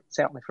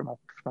certainly from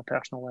a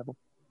personal level.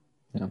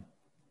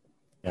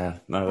 Yeah,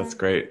 no, that's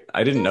great.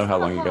 I didn't know how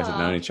long you guys had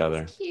known each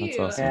other. Cute. That's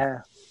awesome.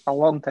 Yeah, a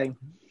long time.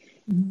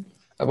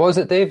 What was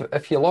it, Dave?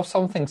 If you lost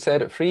something,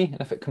 set it free,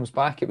 and if it comes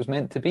back, it was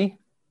meant to be.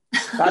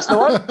 That's the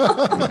one.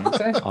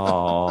 Okay.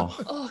 Oh,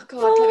 Oh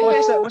God, let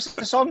me go. What's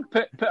the song?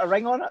 Put a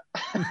ring on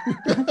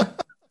it.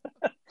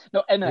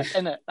 No, in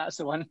it. That's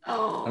the one.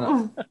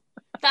 Oh.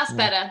 That's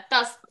better.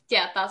 That's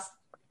yeah.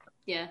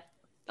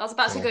 I was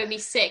about to go and be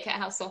sick at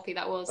how soppy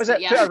that was. Was but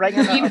it yeah. put a ring in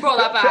it? You or brought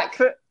that back.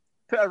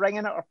 Put a ring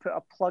in it or put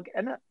a plug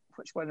in it?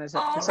 Which one is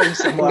it? Oh. It sounds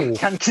similar. Ooh.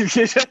 Can't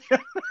confuse it.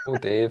 Oh,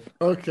 Dave.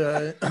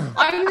 Okay.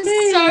 I'm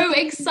so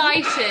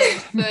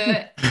excited for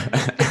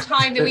the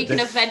time that we can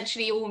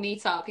eventually all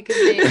meet up, because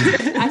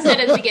I said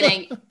at the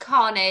beginning,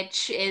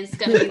 carnage is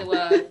going to be the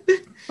word.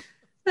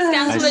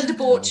 Scandal and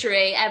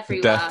debauchery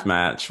everywhere. Death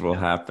match will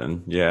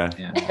happen. Yeah.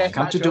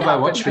 Come to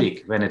Dubai Watch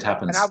Week when it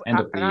happens. End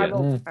of the year.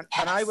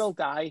 And I will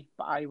die,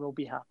 but I will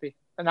be happy.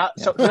 And that,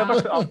 so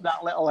whoever put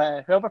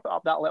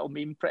up that little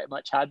meme pretty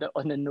much had it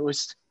on the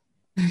nose.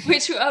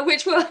 Which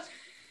one?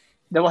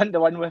 The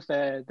one with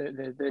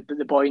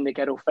the boy and the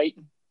girl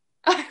fighting.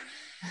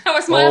 That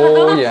was my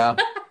other half. Yeah.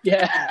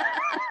 Yeah.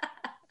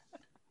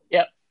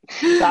 Yep.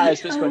 That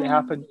is what's going to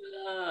happen.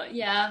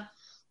 Yeah.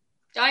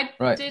 I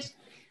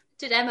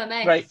did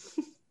MMA. Right.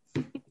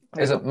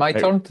 Is it my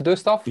turn to do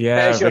stuff?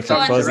 Yeah, It's your Ricky,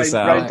 turn. close us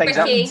Round out. things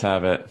up. Ricky. Let's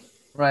have it.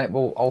 Right,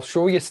 well, I'll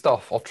show you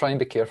stuff. I'll try and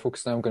be careful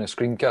because now I'm going to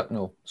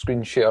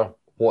screen share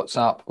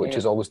WhatsApp, which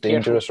is always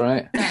dangerous,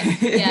 right?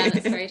 Yeah,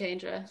 that's very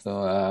dangerous.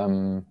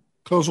 So,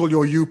 Close all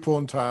your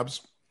YouPorn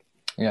tabs.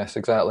 yes,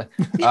 exactly.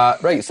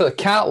 Right, so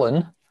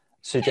Catelyn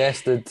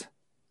suggested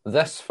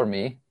this for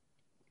me,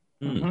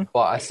 but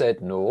I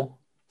said no.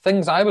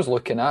 Things I was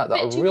looking at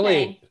that Bit are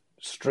really too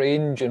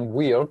strange and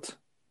weird.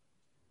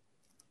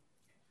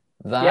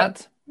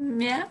 That,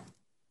 Yeah.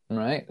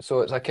 right?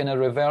 So it's a kind of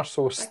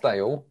reverso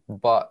style,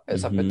 but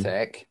it's a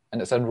Patek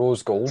and it's in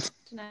rose gold.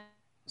 Dunno.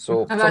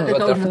 So I like something the a bit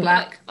gold and different.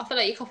 black. I feel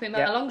like you're copying my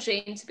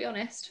Longines, to be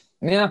honest.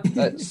 Yeah,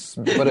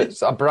 but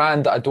it's a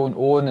brand that I don't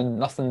own and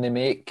nothing they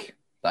make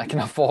that I can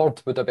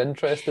afford would I be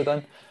interested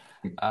in.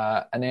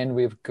 And then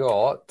we've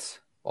got,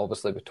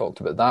 obviously we talked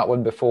about that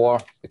one before.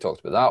 We talked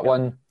about that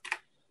one.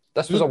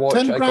 This was a watch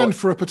 10 I grand got.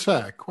 for a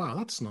Patek. Wow,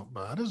 that's not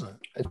bad, is it?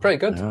 It's pretty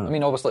good. Yeah. I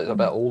mean, obviously it's a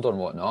bit older and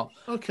whatnot.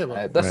 Okay,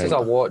 well, This is Right.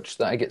 a watch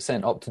that I get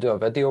sent up to do a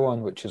video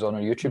on, which is on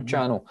our YouTube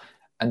channel.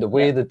 And the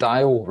way the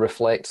dial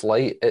reflects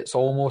light, it's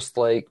almost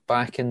like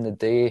back in the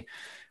day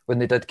when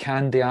they did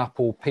candy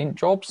apple paint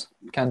jobs.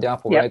 Candy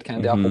apple red,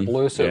 candy apple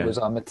blue. So it was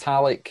a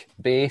metallic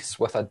base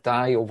with a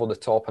die over the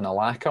top and a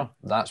lacquer.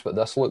 That's what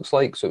this looks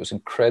like. So it was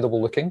incredible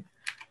looking.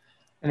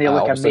 And they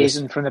look obviously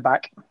amazing from the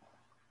back.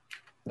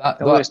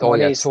 That, Lewis oh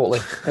yeah, Monnies. totally.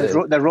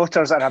 The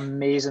rotors are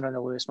amazing on the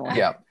Lewis Monnies.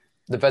 Yeah,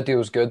 the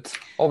video's good.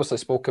 Obviously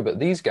spoke about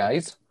these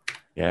guys.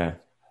 Yeah.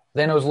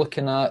 Then I was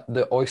looking at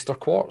the Oyster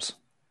Quartz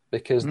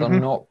because they're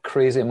not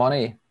crazy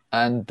money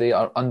and they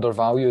are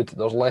undervalued.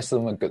 There's less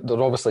of them.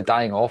 They're obviously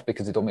dying off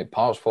because they don't make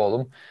parts for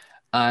them.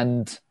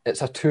 And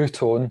it's a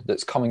two-tone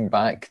that's coming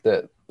back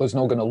that was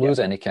not going to lose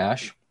any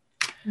cash.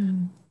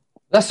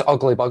 This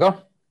ugly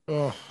bugger,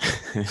 oh,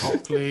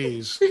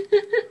 please.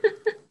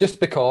 just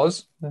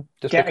because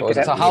Get it's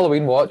a it.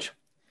 Halloween watch.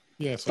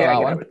 Yes, For Yeah, that I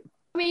one. get it.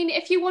 I mean,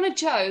 if you want a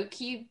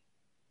joke, you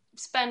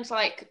spend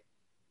like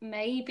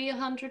maybe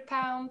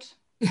 £100.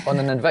 On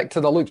an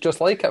Invicta that looks just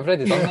like it. I've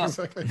already done yeah,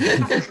 that. exactly.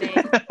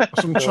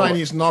 Probably. Some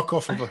Chinese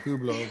knockoff of a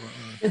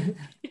Hublot.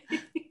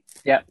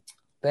 Yeah.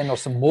 Then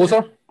there's some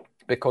Moser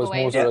because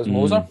Always. Moser is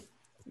Moser.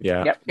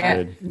 Yeah. Yep. Yeah.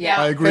 Good.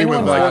 Yeah. I agree with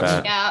Anyone that.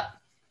 wants- Yeah.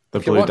 The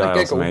If you blue want a dial's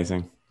giggle,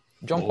 amazing.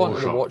 Jump onto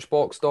the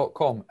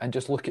watchbox.com and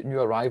just look at new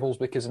arrivals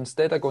because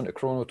instead of going to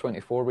Chrono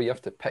 24 where you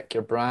have to pick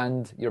your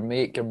brand, your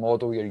make, your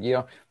model, your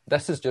year,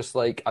 this is just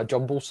like a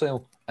jumble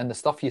sale and the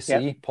stuff you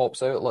see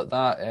pops out like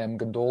that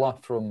gondola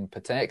from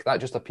Patek,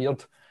 that just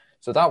appeared.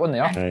 So that one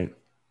there.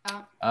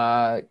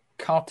 Right.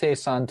 Cartier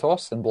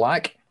Santos in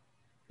black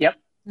Yep.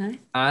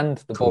 and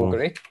the Cool.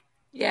 Bulgari.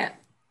 Yeah.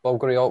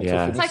 Bulgari Octo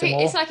Yeah.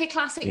 It's like a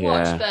classic Yeah.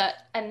 watch, but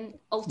an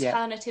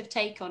alternative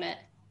take on it.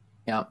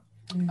 Yeah.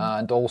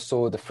 And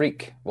also the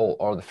Freak,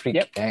 or the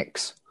Freak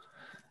X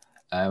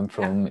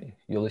from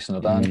Ulysse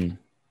Nardin.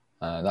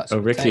 That's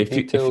Ricky, tech if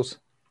you- details.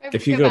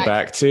 If you go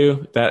back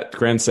to that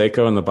Grand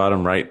Seiko in the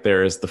bottom right,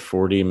 there is the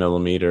 40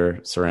 millimeter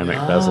ceramic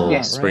bezel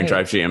Yes. spring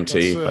drive That's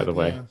GMT, by it, the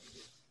way. yeah.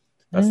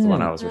 That's the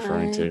one I was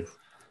referring to.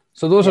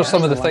 So those are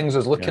some of the things I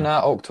was looking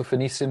at. Octo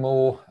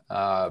Finissimo,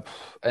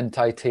 in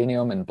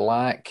titanium and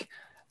black.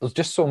 There's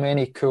just so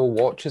many cool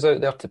watches out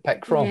there to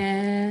pick from.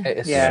 Yeah. It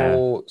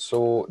is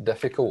so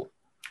difficult.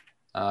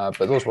 But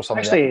those were some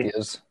of the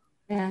ideas.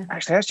 Yeah.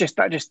 Actually,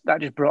 that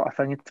just brought a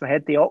thing into my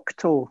head. The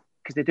Octo,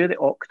 because they do the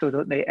Octo,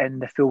 don't they, in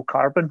the full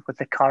carbon with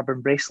the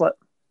carbon bracelet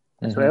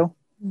as well.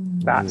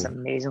 That's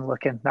amazing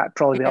looking. That'd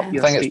probably be up I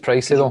your think street.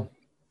 it's pricey though.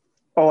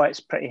 Oh, it's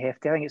pretty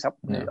hefty. I think it's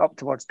up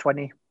towards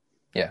 20.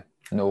 Yeah,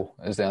 no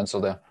is the answer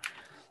there.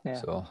 Yeah.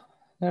 So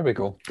there we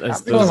go.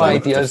 Those Some of my are-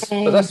 ideas.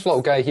 But this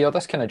little guy here,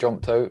 this kind of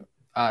jumped out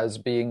as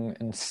being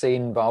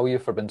insane value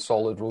for being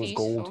solid rose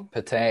gold,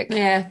 Patek,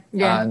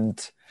 Yeah.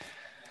 and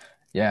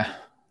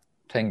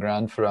 10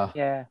 grand for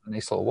a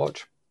nice little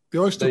watch. The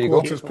Oyster There you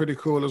Quartz go. is pretty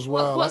cool as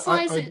well. What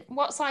size? I-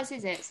 What size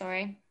is it?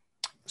 Sorry.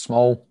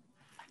 Small.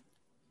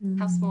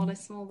 How small is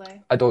small though?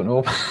 I don't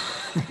know.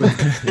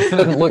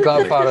 Didn't look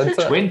that far into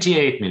it.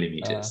 28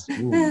 millimeters.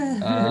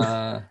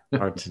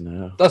 Hard to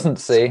know. Doesn't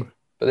say,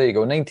 but there you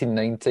go.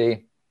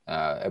 1990.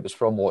 It was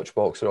from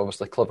Watchbox. They're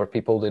obviously clever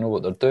people. They know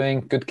what they're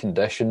doing. Good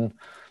condition.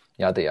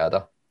 Yada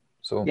yada.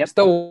 So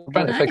still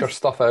trying to figure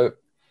stuff out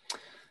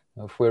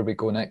of where we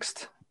go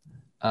next.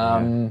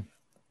 For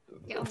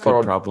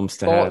Good problems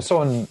to have. thoughts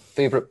on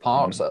favourite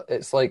parts,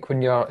 it's like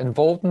when you're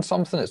involved in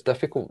something, it's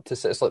difficult to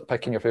say. It's like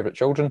picking your favourite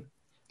children.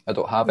 I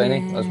don't have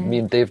any, as me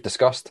and Dave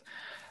discussed.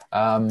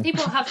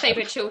 People have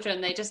favourite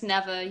children, they just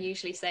never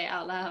usually say it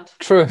out loud.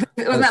 True.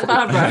 Wasn't that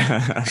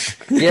Barbara?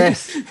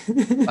 Yes.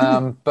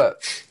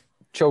 But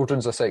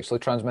children's a sexually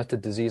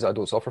transmitted disease I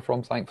don't suffer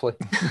from, thankfully.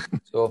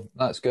 So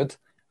that's good.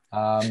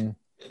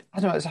 I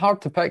don't know, it's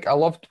hard to pick. I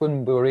loved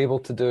when we were able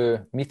to do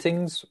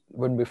meetings.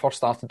 When we first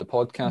started the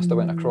podcast, I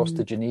went across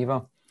to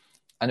Geneva,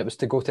 and it was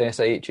to go to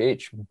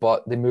SIHH,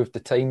 but they moved the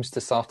times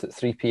to start at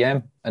 3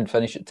 p.m. and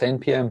finish at 10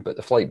 p.m, but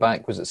the flight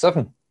back was at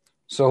 7.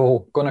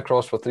 So going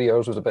across for 3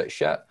 hours was a bit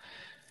shit.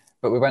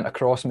 But we went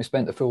across and we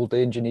spent the full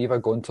day in Geneva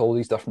going to all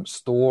these different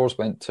stores,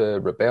 went to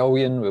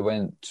Rebellion, we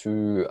went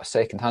to a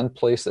second-hand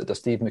place that does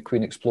Steve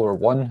McQueen Explorer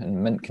 1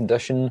 in mint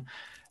condition.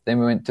 Then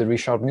we went to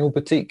Richard Mille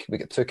Boutique. We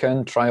took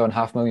in, try on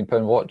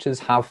 £500,000 watches,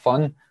 have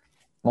fun.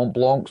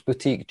 Montblanc's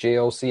boutique,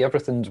 JLC,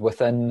 everything's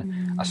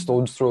within a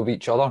stone's throw of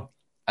each other.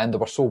 And they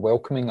were so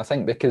welcoming, I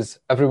think, because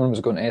everyone was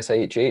going to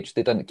SIHH.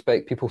 They didn't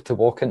expect people to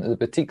walk into the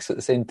boutiques at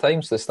the same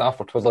time, so the staff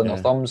were twiddling their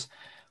thumbs.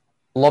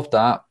 Loved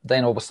that.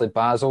 Then obviously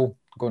Basel,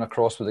 going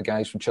across with the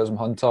guys from Chisholm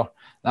Hunter.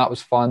 That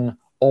was fun.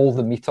 All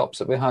the meetups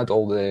that we had,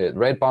 all the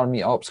Red Bar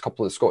meetups, a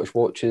couple of the Scottish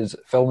Watches,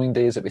 filming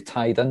days that we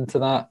tied into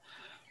that.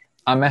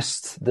 I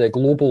missed the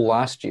Global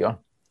last year,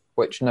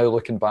 which now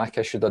looking back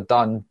I should have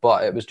done,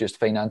 but it was just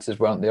finances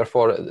weren't there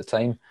for it at the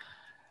time.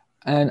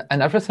 And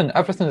everything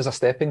is a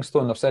stepping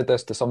stone. I've said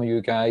this to some of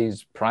you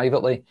guys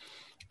privately.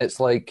 It's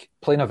like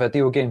playing a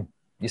video game.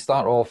 You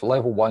start off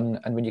level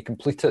 1, and when you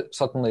complete it,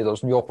 suddenly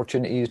there's new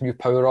opportunities, new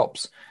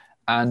power-ups.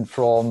 And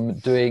from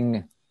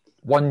doing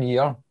 1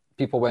 year,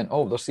 people went,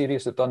 oh, they're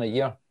serious, they've done a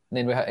year. And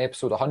then we hit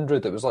episode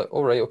 100. It was like,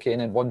 oh, right, okay,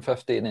 and then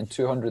 150, and then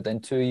 200, then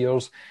 2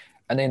 years.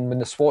 And then when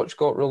the Swatch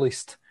got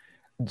released,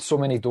 so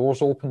many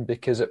doors opened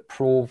because it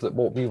proved that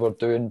what we were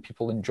doing,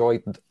 people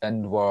enjoyed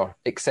and were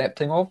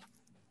accepting of.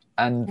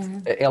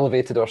 And it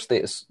elevated our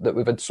status that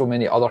we've had so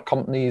many other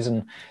companies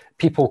and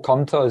people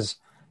come to us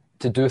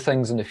to do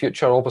things in the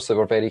future. Obviously,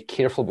 we're very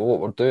careful about what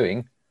we're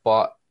doing,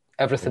 but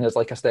everything is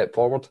like a step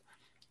forward.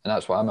 And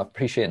that's what I'm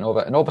appreciating of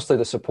it. And obviously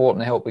the support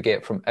and the help we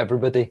get from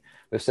everybody.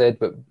 We've said,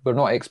 but we're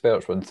not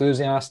experts, we're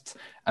enthusiasts,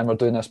 and we're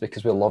doing this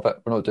because we love it.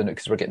 We're not doing it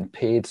because we're getting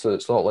paid. So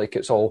it's not like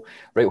it's all,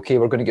 right, okay,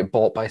 we're going to get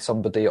bought by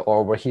somebody,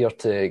 or we're here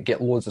to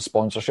get loads of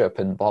sponsorship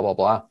and blah, blah,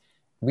 blah.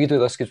 We do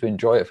this because we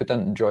enjoy it. If we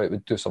didn't enjoy it,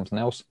 we'd do something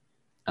else.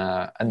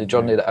 And the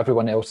journey that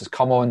everyone else has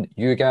come on,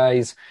 you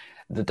guys,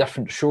 the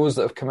different shows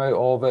that have come out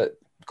of it,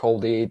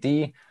 called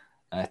AAD,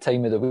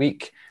 Time of the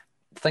Week,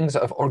 things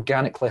that have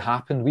organically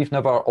happened. We've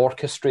never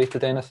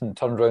orchestrated anything,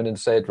 turned around and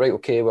said, right,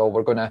 okay, well,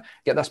 we're going to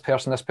get this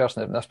person,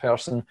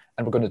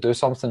 and we're going to do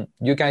something.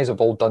 You guys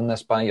have all done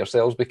this by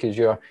yourselves because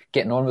you're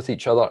getting on with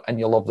each other and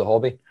you love the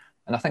hobby.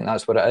 And I think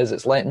that's what it is.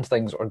 It's letting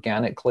things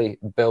organically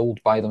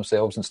build by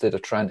themselves instead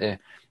of trying to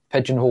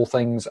pigeonhole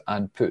things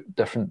and put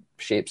different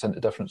shapes into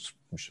different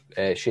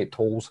shaped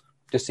holes.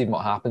 Just seeing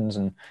what happens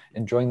and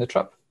enjoying the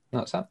trip. And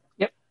that's it.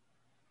 Yep.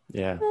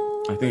 Yeah,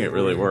 I think it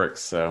really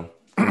works. So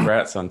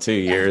congrats on 2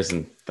 years,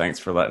 and thanks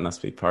for letting us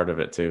be part of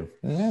it too.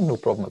 Yeah, no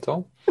problem at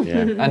all. Yeah.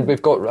 And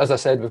we've got, as I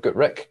said, we've got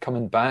Rick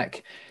coming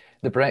back.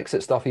 The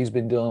Brexit stuff he's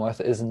been dealing with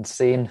is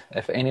insane.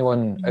 If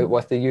anyone out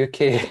with the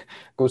UK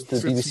goes to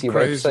the BBC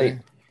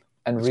website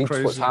and reads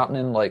what's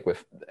happening, like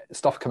with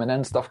stuff coming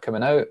in, stuff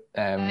coming out,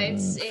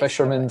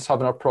 fishermen's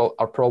having our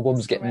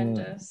problems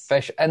getting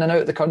fish in and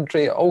out of the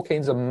country, all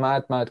kinds of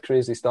mad,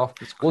 crazy stuff.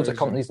 Loads of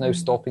companies now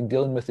stopping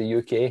dealing with the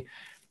UK.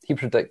 He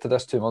predicted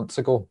this 2 months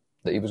ago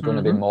that he was going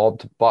to be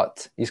mobbed,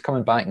 but he's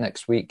coming back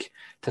next week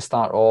to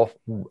start off.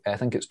 I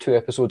think it's 2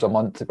 episodes a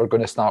month that we're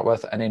going to start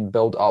with, and then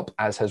build up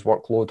as his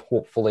workload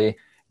hopefully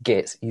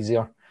gets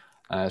easier.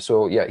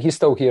 So yeah, he's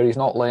still here. He's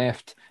not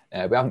left.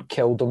 We haven't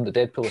killed him. The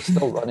Deadpool is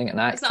still running and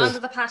active. It's not under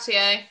the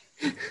patio.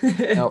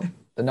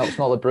 No, it's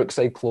not the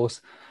Brookside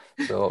Close.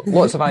 So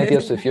lots of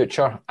ideas for the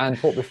future. And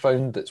what we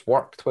found that's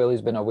worked while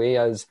he's been away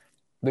is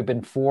we've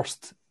been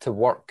forced to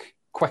work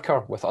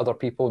quicker with other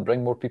people and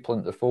bring more people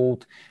into the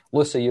fold.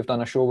 Lucy, you've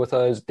done a show with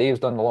us. Dave's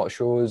done a lot of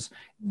shows.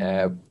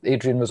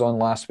 Adrian was on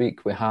last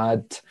week. We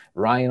had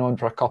Ryan on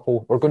for a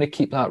couple. We're going to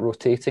keep that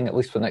rotating at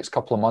least for the next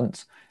couple of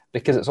months,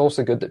 because it's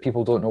also good that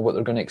people don't know what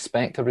they're going to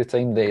expect every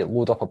time they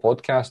load up a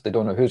podcast. They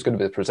don't know who's going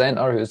to be the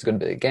presenter, who's going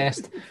to be the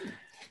guest.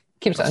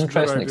 Keeps it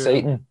interesting,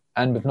 exciting.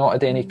 And we've not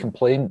had any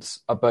complaints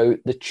about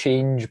the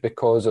change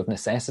because of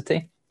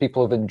necessity.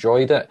 People have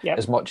enjoyed it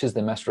as much as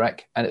they miss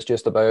Rick, and it's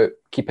just about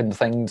keeping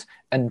things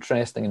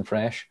interesting and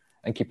fresh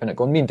and keeping it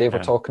going. Me and Dave were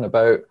talking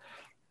about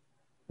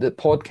the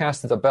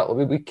podcast is a bit,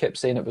 we kept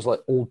saying it was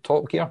like old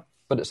Top Gear,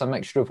 but it's a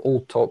mixture of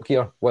old Top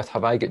Gear with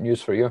Have I Got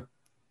News for You?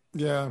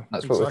 Yeah,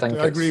 that's what we think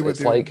I agree with it's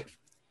you. Like.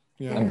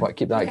 Yeah. And what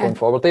keep that going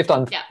forward. They've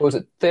done, what was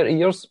it, 30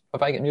 years?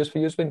 Have I Got News for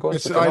You? Has been going.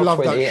 I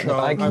love that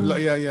show.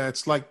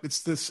 It's like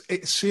it's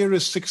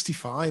series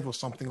 65 or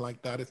something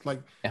like that. It's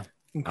like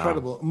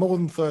incredible. More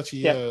than 30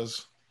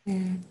 years.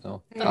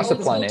 So, that's the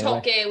plan.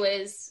 Top Gear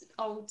was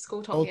old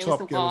school. Top Gear was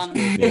the one.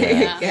 So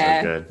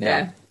good.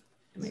 Yeah.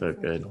 So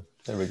good.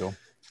 There we go.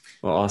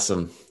 Well,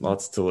 awesome.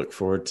 Lots to look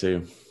forward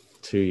to.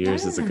 2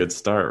 years is a good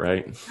start,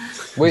 right?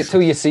 Wait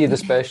till you see the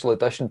special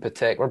edition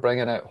Patek we're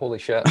bringing out. Holy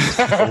shit.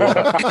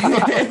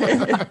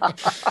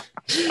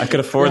 I could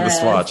afford the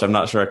Swatch. I'm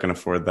not sure I can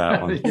afford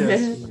that one.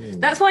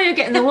 That's why you're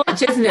getting the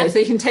watch, isn't it? So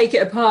you can take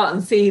it apart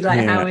and see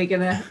how we're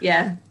gonna.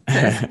 Yeah.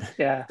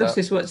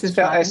 Scottish watch is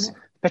fine.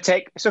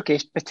 Patek. It's okay.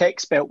 Patek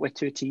spelt with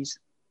 2 T's.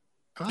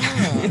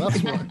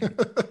 That's why.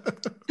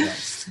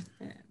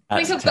 I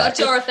think I've got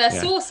a jar of their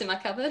sauce in my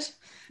cupboard.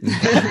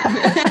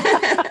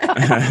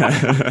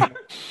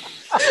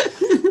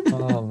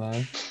 Oh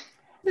man.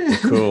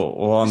 Cool.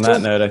 Well, on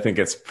that note, I think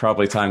it's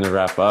probably time to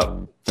wrap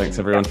up. Thanks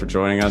everyone for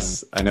joining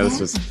us. I know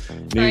this was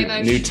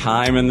new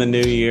time in the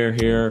new year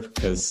here,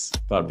 because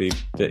thought it'd be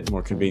a bit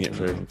more convenient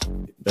for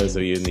those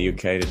of you in the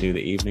UK to do the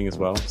evening as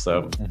well.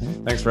 So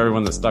thanks for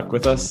everyone that stuck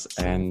with us,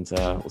 and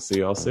we'll see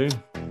you all soon.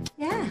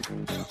 Yeah.